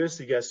tried for years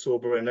to get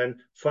sober, and then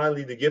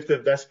finally the gift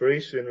of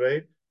desperation,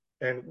 right?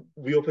 And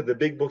we opened the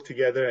big book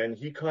together, and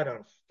he caught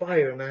on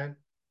fire, man.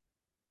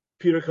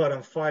 Peter caught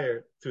on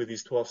fire through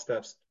these 12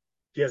 steps.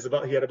 He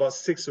had about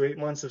 6 or 8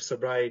 months of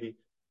sobriety.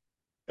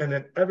 And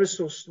then ever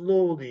so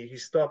slowly, he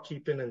stopped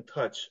keeping in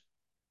touch.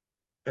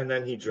 And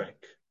then he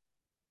drank.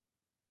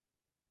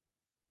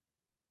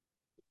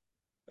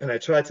 And I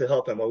tried to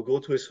help him. I would go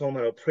to his home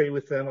and I would pray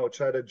with him. I would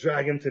try to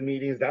drag him to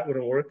meetings. That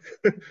wouldn't work.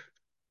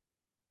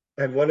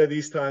 And one of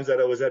these times that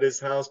I was at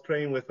his house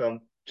praying with him,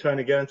 trying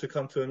to get him to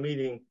come to a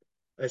meeting,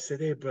 I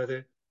said, "Hey,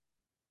 brother,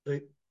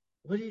 like,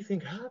 what do you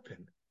think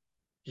happened?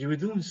 You were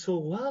doing so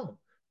well."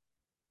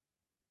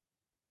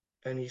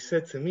 And he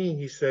said to me,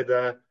 he said,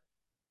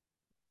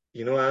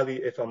 "You know,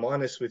 Ali, if I'm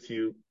honest with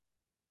you,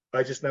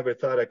 I just never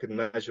thought I could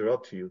measure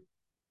up to you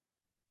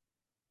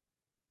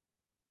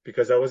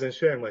because I wasn't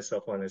sharing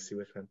myself honestly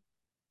with him.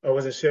 I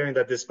wasn't sharing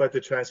that despite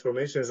the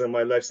transformations in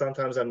my life,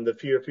 sometimes I'm in the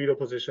fetal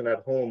position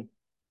at home.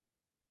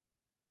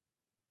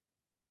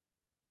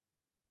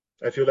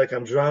 I feel like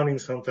I'm drowning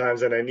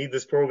sometimes and I need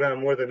this program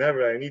more than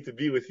ever. I need to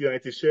be with you. I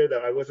need to share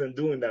that. I wasn't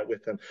doing that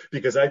with him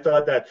because I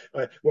thought that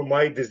when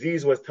my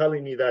disease was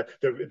telling me that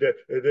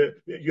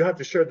you have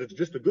to share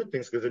just the good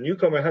things because the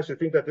newcomer has to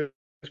think that this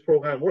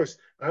program works.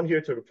 I'm here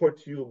to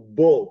report to you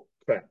bull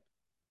crap.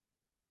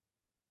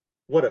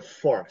 What a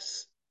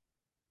farce.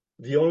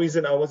 The only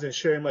reason I wasn't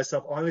sharing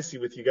myself honestly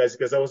with you guys is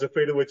because I was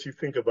afraid of what you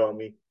think about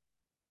me.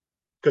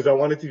 Because I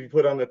wanted to be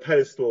put on a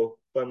pedestal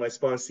by my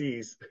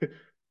sponsees.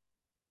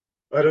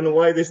 I don't know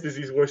why this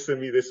disease works on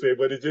me this way,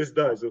 but it just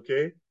does,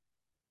 okay?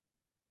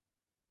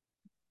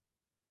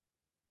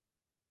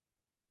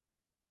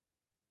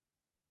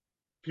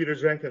 Peter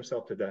drank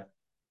himself to death.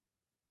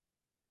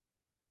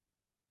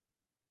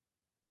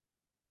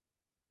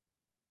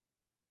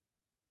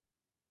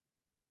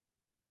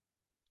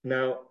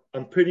 Now,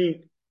 I'm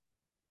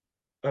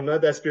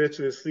not that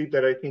spiritually asleep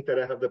that I think that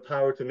I have the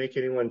power to make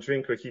anyone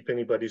drink or keep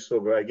anybody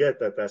sober. I get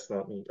that that's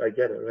not me. I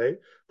get it, right?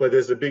 But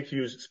there's a big,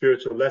 huge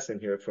spiritual lesson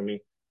here for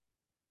me.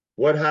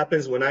 What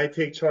happens when I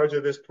take charge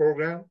of this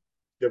program,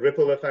 the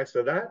ripple effects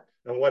of that,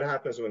 and what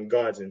happens when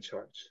God's in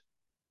charge?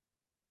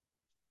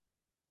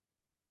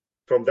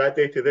 From that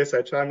day to this,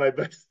 I try my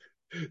best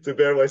to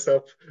bear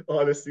myself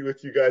honestly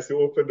with you guys, to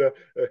open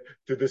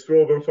to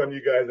disrobe in front of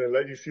you guys and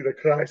let you see the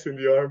cracks in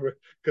the armor,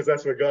 because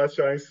that's where God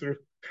shines through,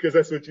 because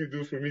that's what you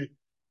do for me,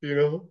 you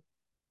know,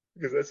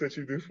 because that's what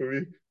you do for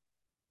me.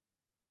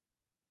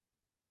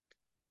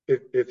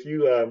 If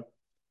you,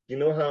 you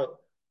know how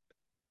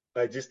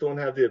I just don't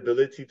have the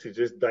ability to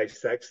just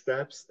dissect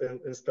steps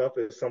and stuff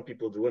as some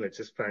people do, and it's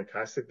just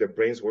fantastic. Their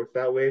brains work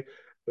that way.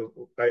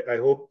 I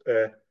hope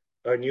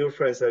our new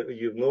friends that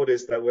you've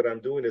noticed that what I'm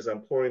doing is I'm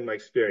pouring my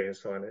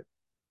experience on it,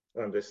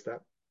 on this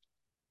step,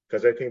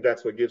 because I think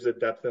that's what gives it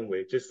depth and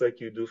weight, just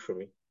like you do for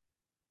me.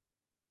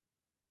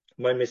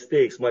 My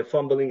mistakes, my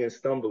fumbling and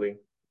stumbling,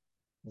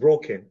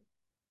 broken,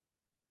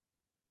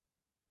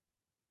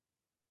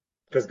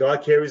 because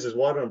God carries his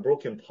water in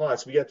broken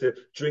pots. We get to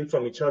drink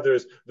from each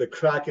other's, the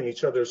crack in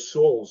each other's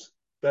souls.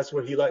 That's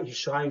where he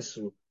shines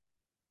through.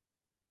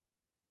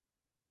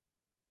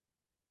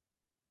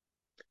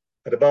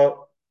 At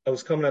about, I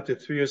was coming up to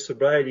 3 years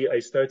sobriety, I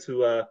started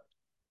to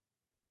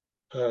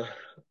uh,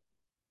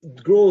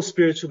 grow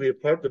spiritually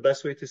apart, the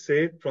best way to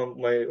say it, from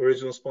my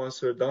original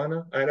sponsor,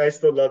 Donna. And I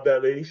still love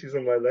that lady. She's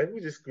in my life. We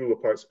just grew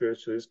apart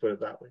spiritually, let's put it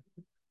that way.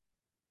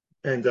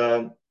 And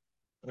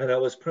and I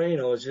was praying,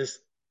 I was just,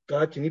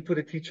 God, can you put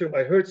a teacher?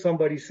 I heard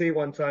somebody say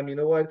one time, you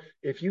know what?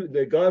 If you,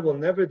 the God will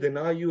never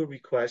deny you a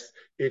request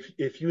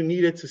if you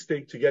needed to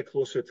stay to get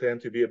closer to him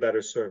to be a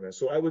better servant.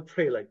 So I would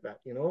pray like that,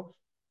 you know?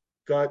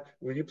 God,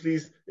 will you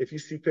please, if you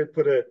see fit,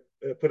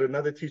 put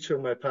another teacher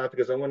in my path,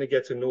 because I want to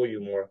get to know you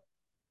more.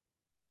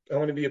 I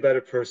want to be a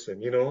better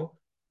person, you know?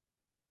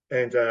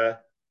 And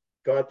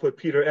God put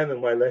Peter M in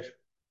my life.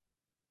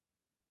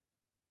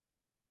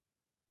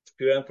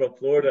 Peter M from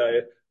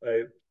Florida.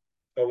 I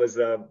was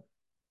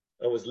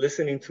I was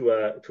listening to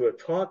a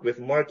talk with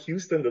Mark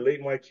Houston, the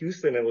late Mark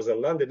Houston, and was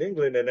in London,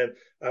 England. And then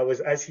I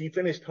was, as he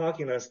finished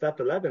talking on step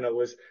 11, I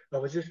was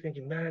just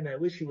thinking, man, I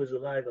wish he was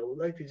alive. I would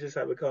like to just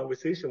have a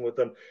conversation with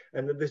him.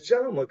 And then this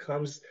gentleman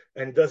comes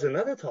and does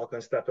another talk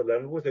on step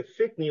 11 with a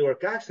thick New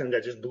York accent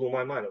that just blew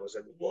my mind. I was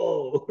like,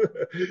 whoa.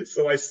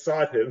 So I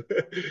sought him.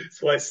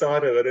 So I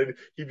sought him, and then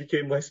he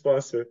became my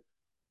sponsor.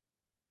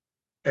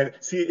 And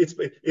see,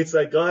 it's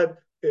like God,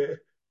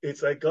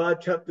 it's like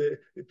God kept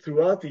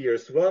throughout the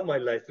years, throughout my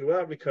life,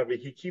 throughout recovery.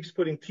 He keeps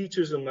putting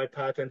teachers in my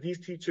path, and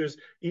these teachers,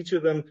 each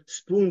of them,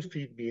 spoon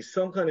feed me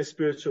some kind of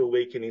spiritual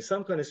awakening,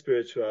 some kind of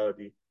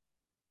spirituality.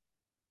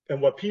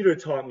 And what Peter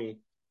taught me,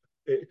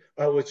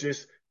 I was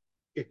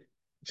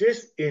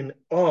just in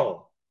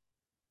awe,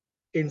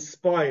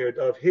 inspired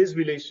of his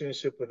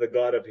relationship with the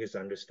God of his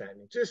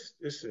understanding. Just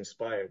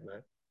inspired,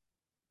 man.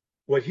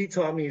 What he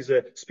taught me is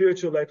a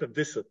spiritual life of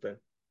discipline.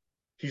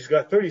 He's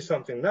got 30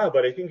 something now,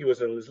 but I think he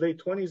was in his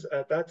late 20s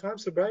at that time,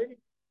 sobriety.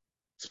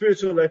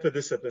 Spiritual life of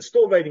discipline,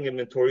 still writing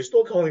inventory,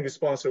 still calling his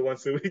sponsor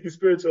once a week,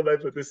 spiritual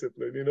life of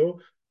discipline, you know?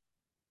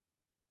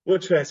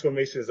 What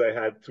transformations I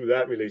had through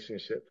that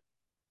relationship.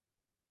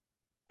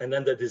 And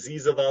then the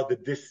disease of the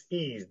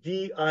dis-ease,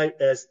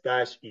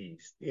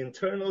 D-I-S-ease, the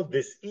internal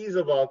dis-ease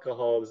of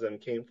alcoholism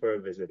came for a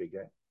visit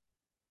again.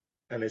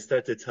 And it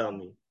started to tell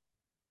me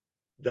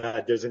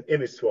that there's an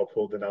image to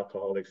uphold in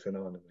Alcoholics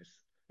Anonymous.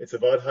 It's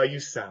about how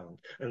you sound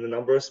and the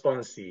number of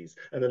sponsees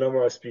and the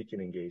number of speaking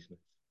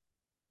engagements.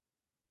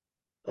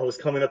 I was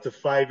coming up to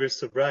 5 years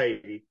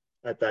sobriety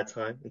at that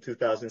time in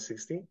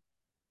 2016.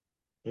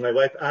 My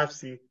wife,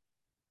 Afsi,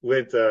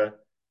 went to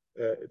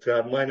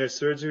have minor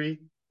surgery,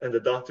 and the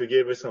doctor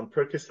gave her some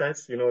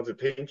Percocets, you know, the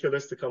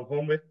painkillers to come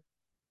home with.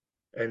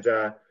 And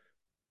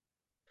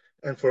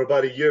for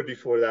about a year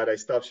before that, I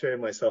stopped sharing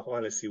myself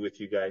honestly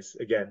with you guys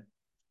again.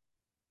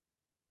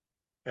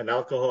 And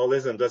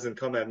alcoholism doesn't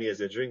come at me as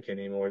a drink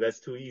anymore. That's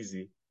too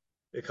easy.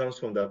 It comes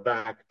from the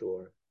back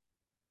door.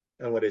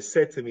 And what it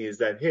said to me is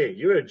that, hey,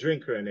 you're a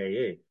drinker in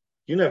AA.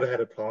 You never had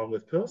a problem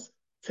with pills?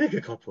 Take a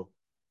couple.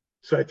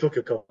 So I took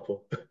a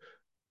couple.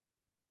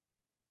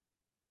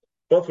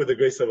 But for the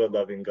grace of a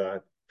loving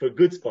God, for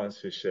good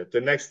sponsorship.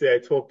 The next day I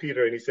told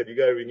Peter, and he said, you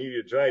got to renew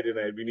your dry day. And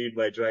I renewed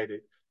my dry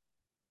day.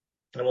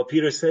 And what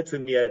Peter said to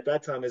me at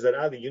that time is that,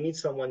 Ali, you need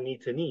someone knee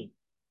to knee.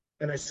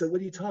 And I said, what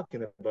are you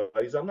talking about?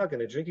 He's, I'm not going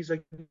to drink. He's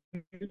like,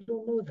 you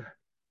don't know that.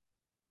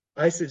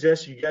 I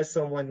suggest you get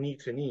someone knee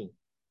to knee.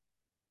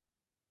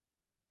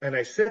 And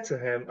I said to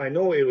him, I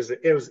know it was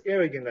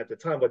arrogant at the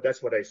time, but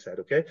that's what I said,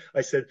 okay?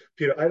 I said,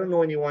 Peter, I don't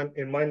know anyone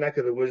in my neck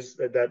of the woods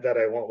that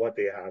I want what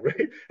they have,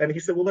 right? And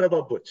he said, well, what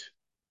about Butch?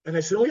 And I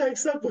said, oh yeah,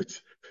 accept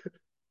Butch.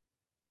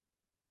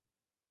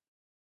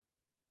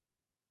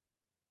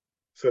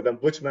 So then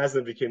Butch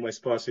Maslin became my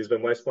sponsor. He's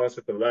been my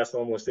sponsor for the last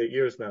almost 8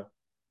 years now.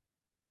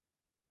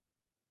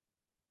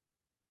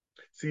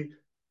 See,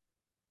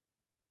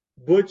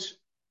 Butch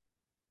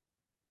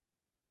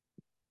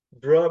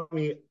brought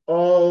me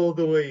all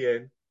the way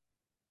in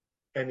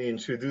and he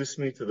introduced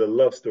me to the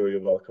love story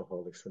of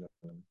Alcoholics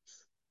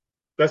Anonymous.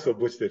 That's what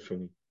Butch did for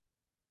me.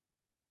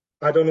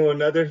 I don't know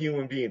another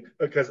human being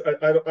because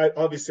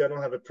obviously I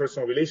don't have a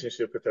personal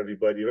relationship with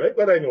everybody, right?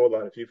 But I know a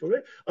lot of people,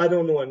 right? I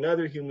don't know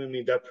another human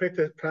being that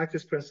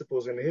practice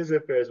principles in his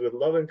affairs with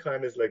love and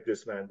kindness like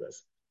this man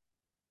does.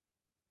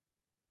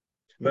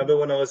 Remember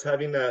when I was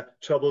having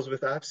troubles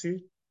with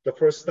Apsy? The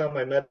first time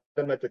I met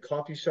him at the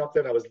coffee shop,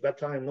 then I was that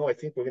time. No, I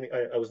think we're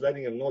gonna. I was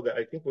letting him know that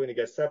I think we're gonna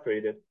get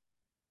separated.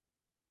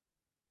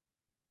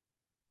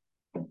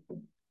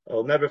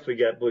 I'll never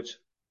forget. Butch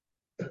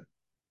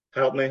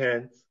held my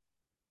hand.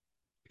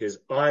 His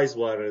eyes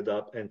watered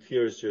up and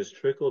tears just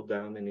trickled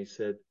down, and he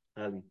said,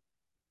 "Ali,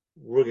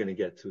 we're gonna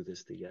get through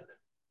this together.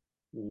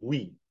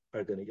 We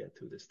are gonna get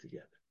through this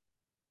together."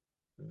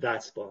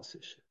 That's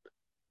sponsorship.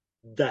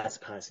 That's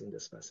passing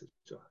this message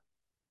on.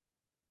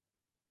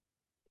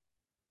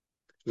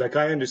 Like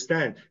I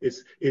understand,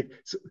 it's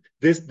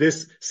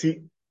this.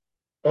 See,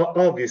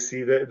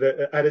 obviously,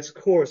 at its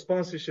core,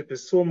 sponsorship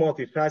is so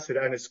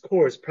multifaceted, and its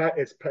core is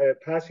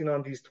passing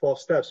on these 12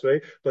 steps,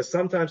 right? But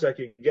sometimes I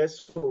can get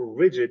so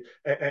rigid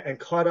and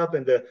caught up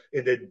in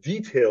the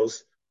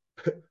details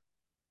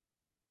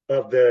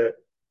of the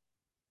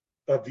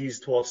of these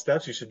 12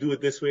 steps. You should do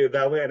it this way or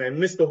that way, and I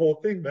miss the whole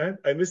thing, man.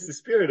 I miss the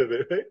spirit of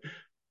it, right?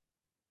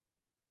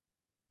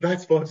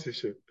 That's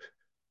sponsorship.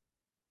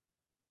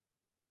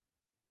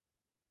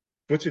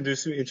 Which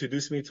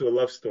introduced me to a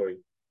love story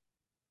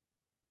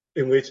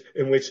in which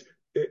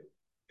it,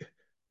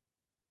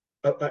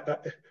 I,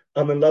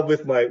 I'm in love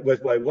with my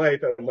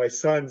wife and my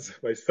sons.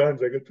 I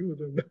got two of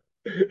them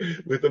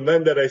with the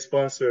men that I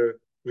sponsor,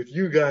 with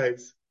you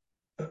guys,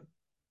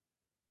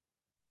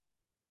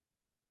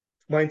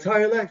 my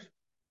entire life.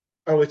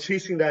 I was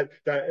chasing that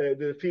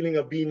the feeling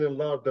of being in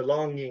love,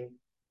 belonging,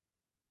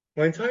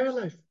 my entire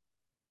life.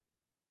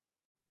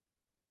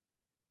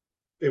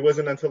 It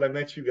wasn't until I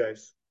met you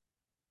guys,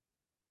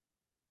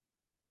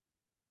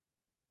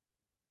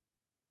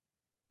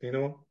 you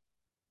know.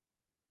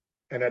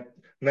 And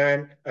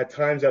at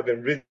times I've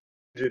been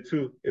rigid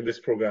too in this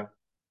program.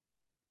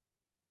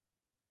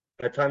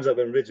 At times I've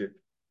been rigid.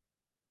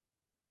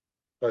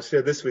 I'll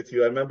share this with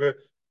you. I remember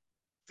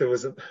there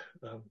was um,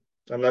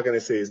 I'm not going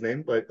to say his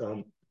name, but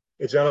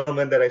a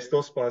gentleman that I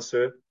still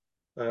sponsor.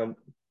 Um,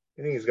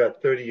 I think he's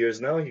got 30 years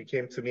now. He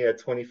came to me at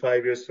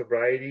 25 years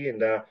sobriety,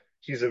 and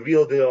he's a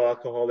real deal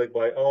alcoholic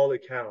by all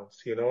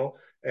accounts, you know.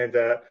 And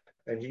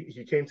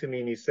he came to me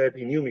and he said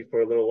he knew me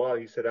for a little while.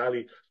 He said,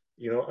 Ali,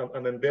 you know,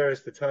 I'm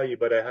embarrassed to tell you,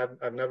 but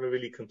I've never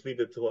really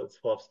completed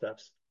 12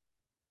 steps.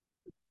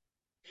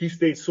 He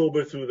stayed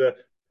sober through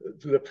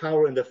the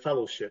power and the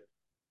fellowship.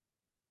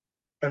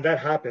 And that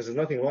happens. There's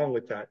nothing wrong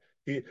with that.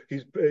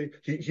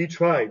 He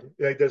tried.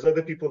 Like there's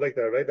other people like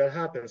that, right? That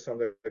happens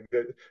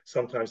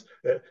sometimes.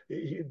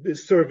 The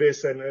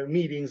service and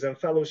meetings and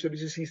fellowship.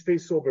 He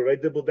stays sober,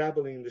 right? Dibble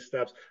dabbling in the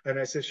steps. And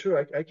I said,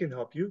 sure, I can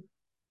help you.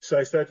 So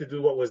I started to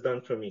do what was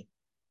done for me.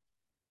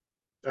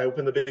 I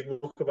opened the big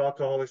book of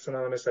Alcoholics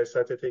Anonymous. I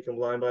started taking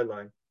line by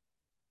line,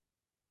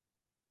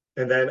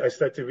 and then I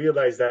started to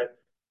realize that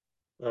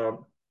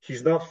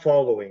he's not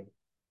following.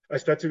 I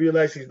started to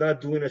realize he's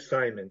not doing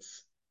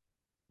assignments.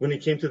 When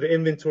it came to the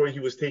inventory, he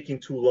was taking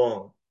too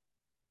long.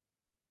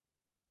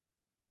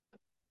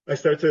 I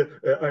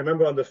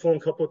remember on the phone a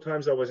couple of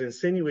times I was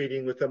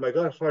insinuating with him. I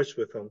got harsh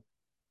with him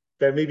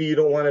that maybe you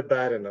don't want it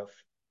bad enough.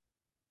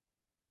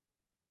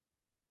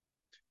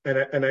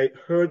 And I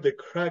heard the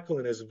crackle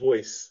in his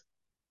voice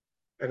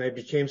and I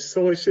became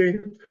so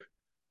ashamed.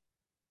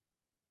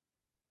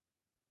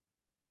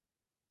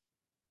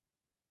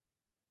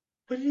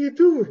 What are you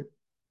doing?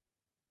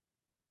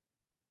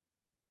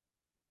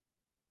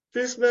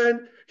 This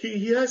man,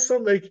 he has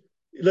some like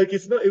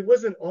it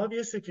wasn't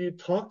obvious if you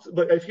talked,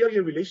 but if you had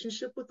a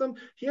relationship with him,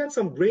 he had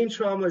some brain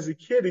trauma as a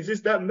kid. It's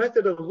just that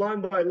method of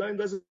line by line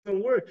doesn't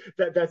work.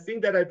 That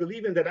thing that I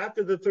believe in, that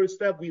after the third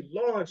step we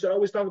launch. I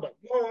always talk about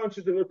launch,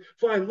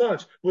 fine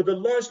launch. Well, the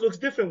launch looks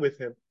different with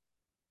him.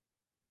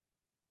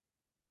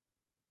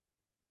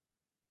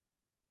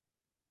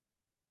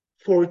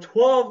 For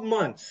 12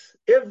 months,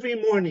 every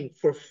morning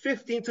for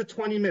 15 to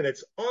 20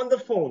 minutes on the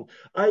phone,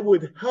 I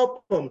would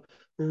help him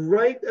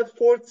write a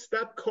fourth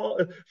step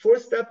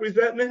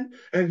resentment,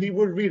 and he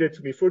would read it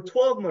to me. For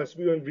 12 months,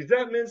 we were in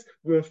resentments,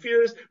 we were in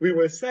fears, we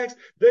were in sex.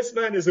 This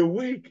man is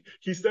awake.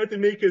 He started to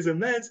make his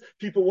amends.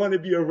 People want to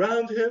be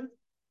around him.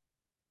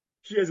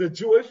 He has a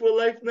joyful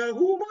life now.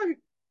 Who am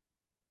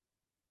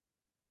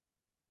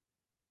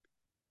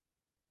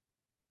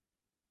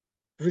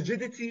I?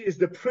 Rigidity is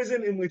the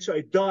prison in which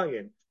I die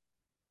in.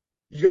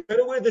 You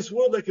gotta wear this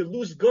world like a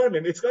loose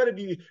garment. It's gotta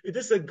be,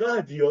 this is a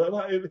God deal.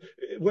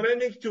 When I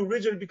make it too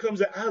rigid, it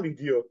becomes an alley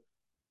deal.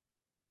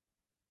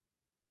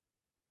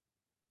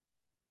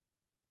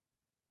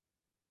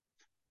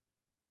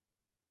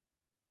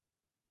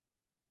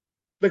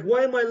 Like,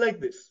 why am I like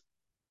this?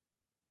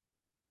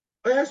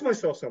 I ask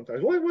myself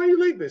sometimes, why are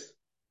you like this?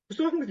 What's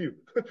wrong with you?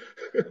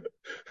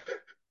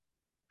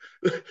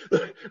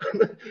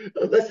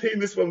 I'm not saying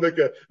this from like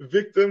a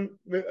victim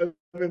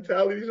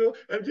mentality, you know.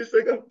 I'm just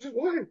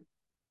why?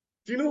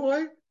 Do you know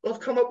why?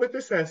 I've come up with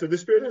this answer. The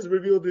Spirit has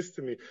revealed this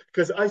to me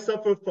because I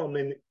suffer from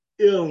an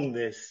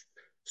illness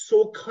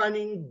so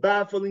cunning,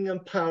 baffling,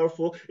 and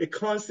powerful. It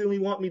constantly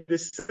wants me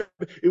to.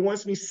 It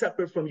wants me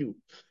separate from you.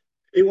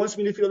 It wants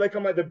me to feel like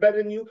I'm either better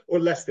than you or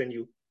less than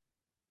you.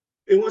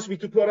 It wants me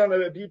to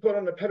be put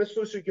on a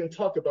pedestal so you can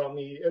talk about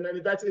me, and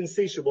then that's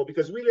insatiable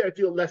because really I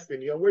feel less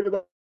than you. I'm worried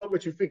about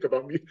what you think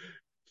about me.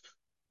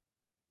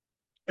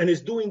 And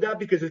it's doing that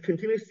because it's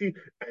continuously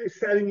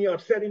setting me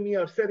up, setting me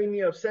up, setting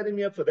me up, setting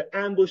me up for the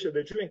ambush of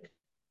the drink.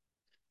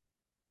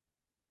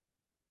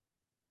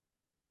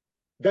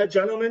 That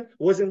gentleman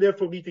wasn't there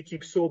for me to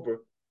keep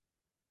sober.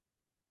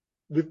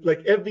 With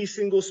like every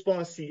single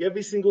sponsee,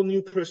 every single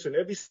new person,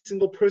 every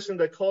single person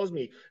that calls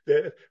me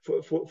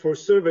for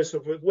service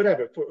or for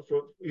whatever, for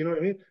you know what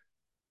I mean?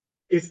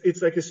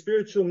 It's like a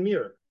spiritual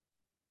mirror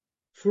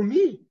for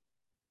me,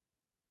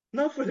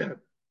 not for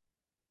them,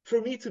 for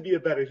me to be a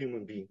better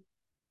human being,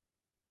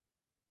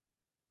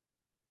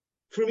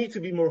 for me to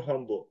be more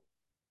humble,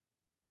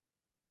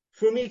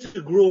 for me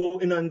to grow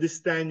in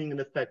understanding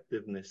and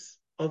effectiveness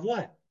of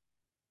what?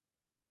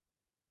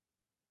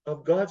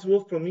 Of God's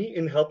will for me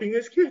in helping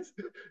his kids.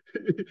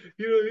 You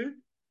know what I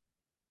mean?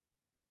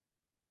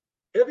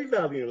 Every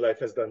value in life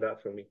has done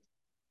that for me.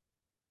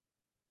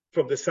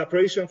 From the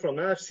separation from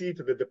FC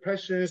to the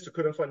depressions to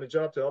couldn't find a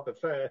job to help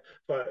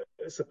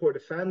support the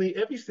family,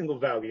 every single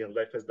value in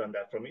life has done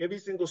that for me. Every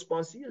single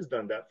sponsee has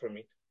done that for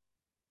me.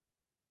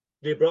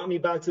 They brought me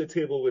back to the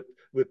table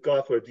with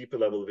God for a deeper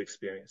level of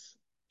experience,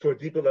 for a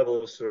deeper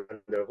level of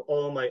surrender of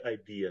all my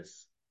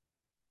ideas.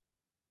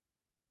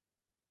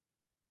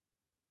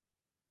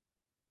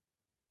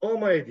 All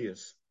my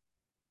ideas.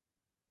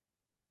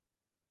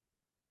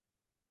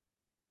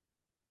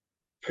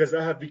 Because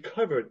I have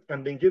recovered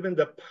and been given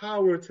the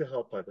power to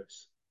help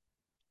others.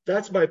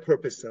 That's my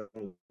purpose in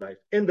life,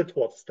 in the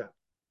 12th step.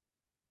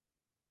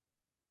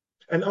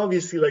 And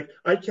obviously, like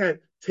I can't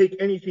take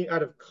anything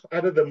out of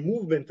the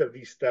movement of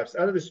these steps,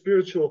 out of the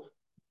spiritual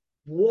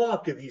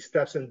walk of these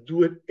steps, and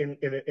do it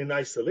in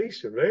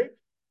isolation, right?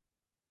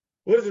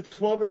 What does the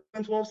 12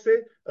 and 12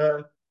 say?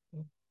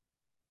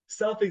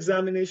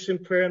 Self-examination,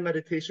 prayer, and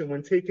meditation,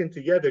 when taken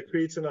together,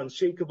 creates an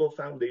unshakable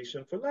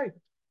foundation for life.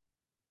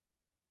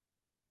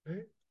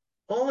 Right?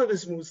 All of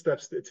this moves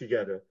steps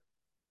together.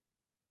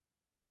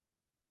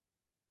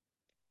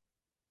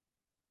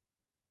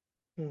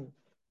 For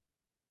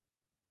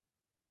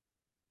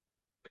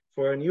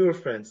our newer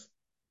friends,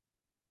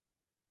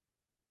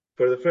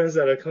 for the friends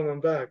that are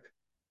coming back,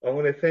 I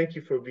want to thank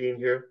you for being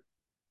here.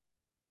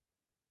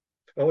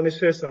 I want to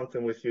share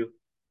something with you.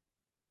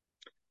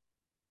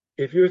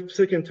 If you're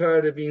sick and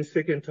tired of being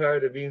sick and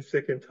tired of being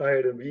sick and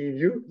tired of being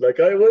you, like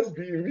I was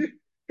being me,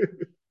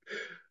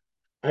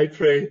 I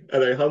pray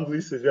and I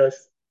humbly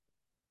suggest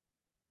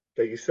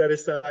that you set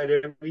aside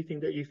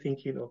everything that you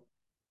think you know.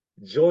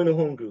 Join a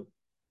home group,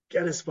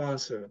 get a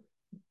sponsor,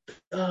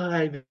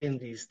 dive in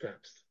these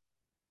steps.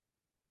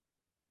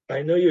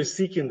 I know you're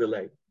seeking the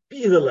light.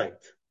 Be the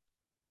light.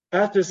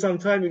 After some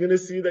time, you're going to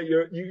see that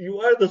you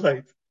are the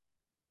light.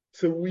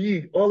 So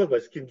we, all of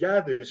us, can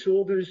gather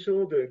shoulder to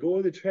shoulder and go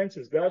in the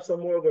trenches, grab some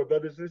more of our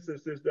brothers and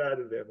sisters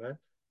out of there, man.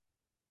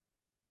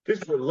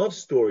 This is a love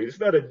story. It's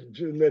not a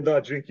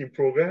not drinking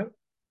program.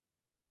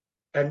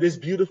 And this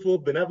beautiful,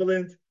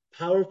 benevolent,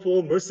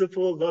 powerful,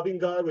 merciful, loving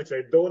God, which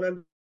I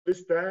don't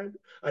understand,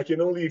 I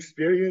can only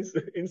experience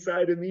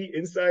inside of me,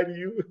 inside of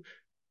you.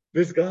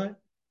 This God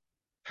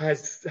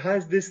has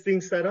this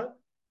thing set up.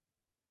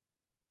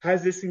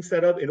 Has this thing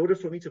set up in order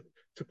for me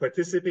to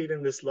participate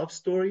in this love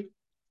story.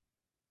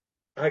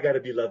 I got to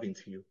be loving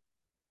to you.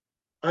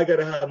 I got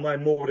to have my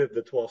motive,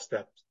 the 12th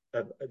step,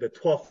 the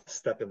 12th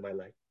step in my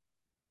life.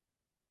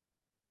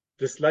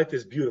 This life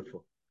is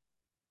beautiful.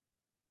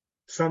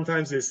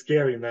 Sometimes it's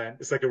scary, man.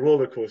 It's like a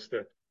roller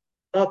coaster,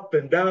 up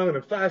and down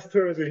and fast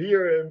turns and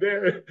here and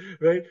there,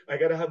 right? I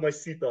got to have my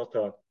seatbelt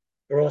on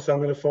or else I'm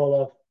going to fall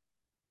off.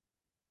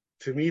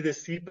 To me, the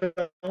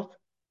seatbelt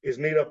is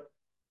made up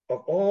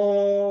of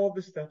all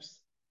the steps,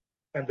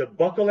 and the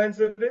buckle ends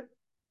of it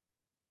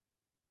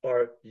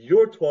are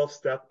your 12th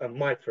step and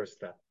my first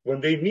step.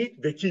 When they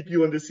meet, they keep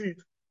you in the seat.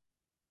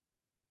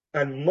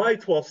 And my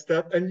 12th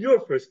step and your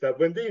first step,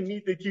 when they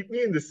meet, they keep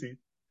me in the seat.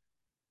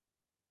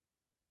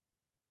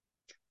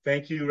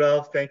 Thank you,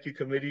 Ralph. Thank you,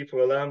 committee, for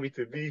allowing me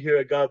to be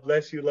here. God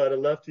bless you. A lot of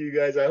love to you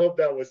guys. I hope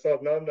that was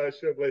something. I'm not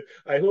sure, but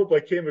I hope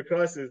I came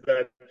across as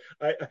that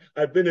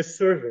I've been a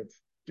servant.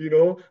 You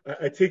know,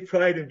 I take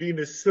pride in being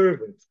a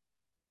servant.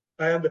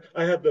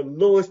 I have the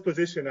lowest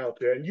position out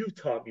there, and you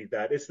taught me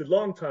that. It's the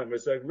long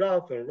timers like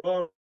Ralph and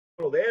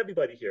Ronald,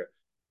 everybody here.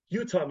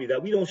 You taught me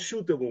that we don't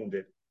shoot the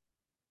wounded.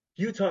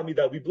 You taught me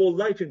that we blow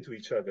life into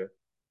each other.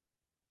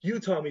 You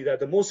taught me that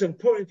the most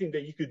important thing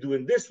that you could do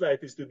in this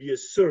life is to be a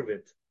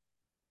servant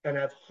and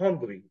have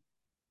humbly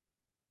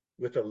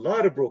with a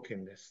lot of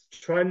brokenness,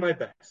 tried my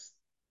best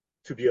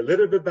to be a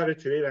little bit better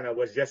today than I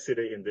was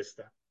yesterday in this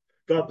step.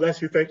 God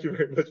bless you. Thank you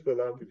very much for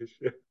allowing me to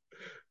share.